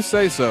 if you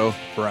say so,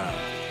 Brown.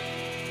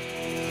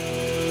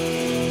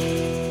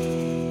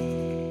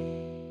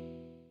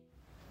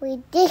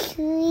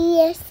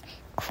 Ridiculous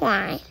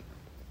Crime.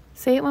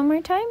 Say it one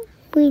more time.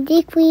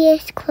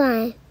 Ridiculous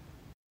Crime.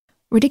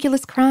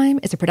 Ridiculous Crime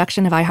is a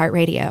production of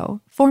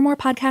iHeartRadio. For more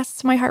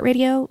podcasts from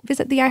iHeartRadio,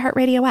 visit the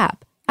iHeartRadio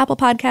app, Apple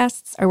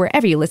Podcasts, or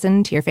wherever you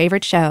listen to your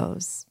favorite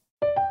shows.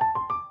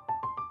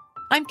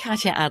 I'm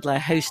Katya Adler,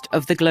 host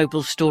of The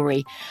Global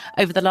Story.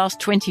 Over the last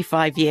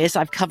 25 years,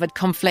 I've covered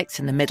conflicts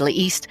in the Middle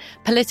East,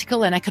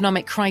 political and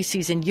economic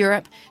crises in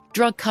Europe,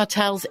 drug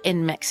cartels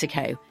in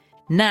Mexico.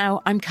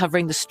 Now I'm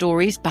covering the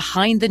stories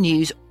behind the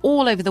news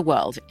all over the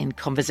world in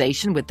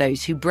conversation with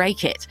those who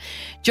break it.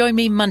 Join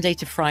me Monday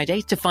to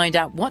Friday to find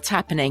out what's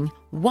happening,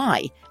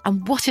 why,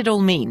 and what it all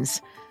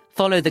means.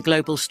 Follow The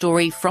Global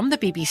Story from the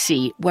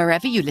BBC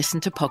wherever you listen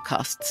to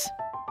podcasts.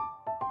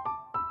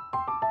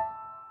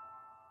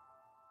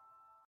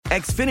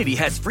 Xfinity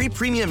has free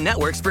premium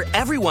networks for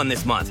everyone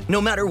this month,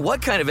 no matter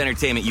what kind of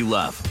entertainment you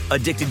love.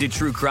 Addicted to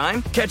true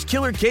crime? Catch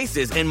killer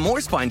cases and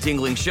more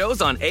spine-tingling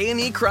shows on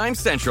A&E Crime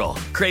Central.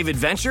 Crave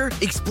adventure?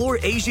 Explore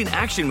Asian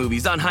action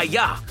movies on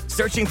Hi-Ya.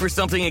 Searching for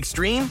something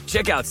extreme?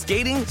 Check out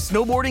skating,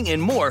 snowboarding, and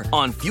more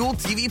on Fuel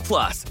TV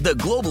Plus, the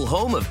global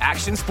home of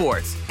action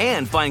sports.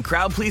 And find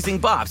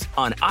crowd-pleasing bops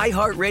on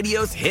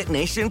iHeartRadio's Hit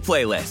Nation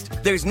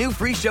playlist. There's new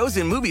free shows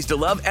and movies to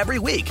love every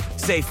week.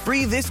 Say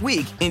free this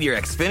week in your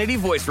Xfinity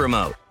voice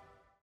remote.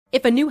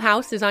 If a new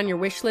house is on your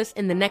wish list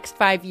in the next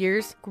 5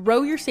 years,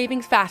 grow your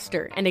savings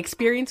faster and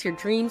experience your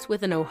dreams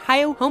with an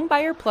Ohio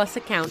Homebuyer Plus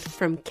account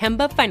from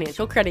Kemba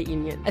Financial Credit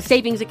Union. A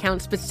savings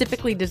account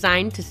specifically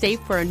designed to save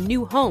for a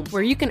new home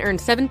where you can earn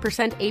 7%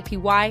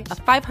 APY,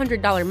 a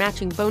 $500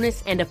 matching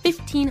bonus, and a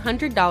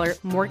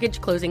 $1,500 mortgage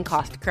closing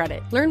cost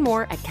credit. Learn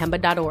more at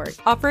Kemba.org.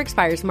 Offer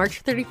expires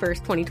March 31st,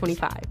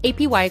 2025.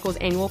 APY equals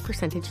annual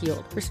percentage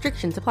yield.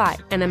 Restrictions apply.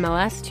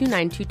 NMLS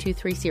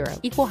 292230.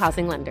 Equal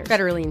housing lender.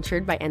 Federally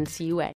insured by NCUA.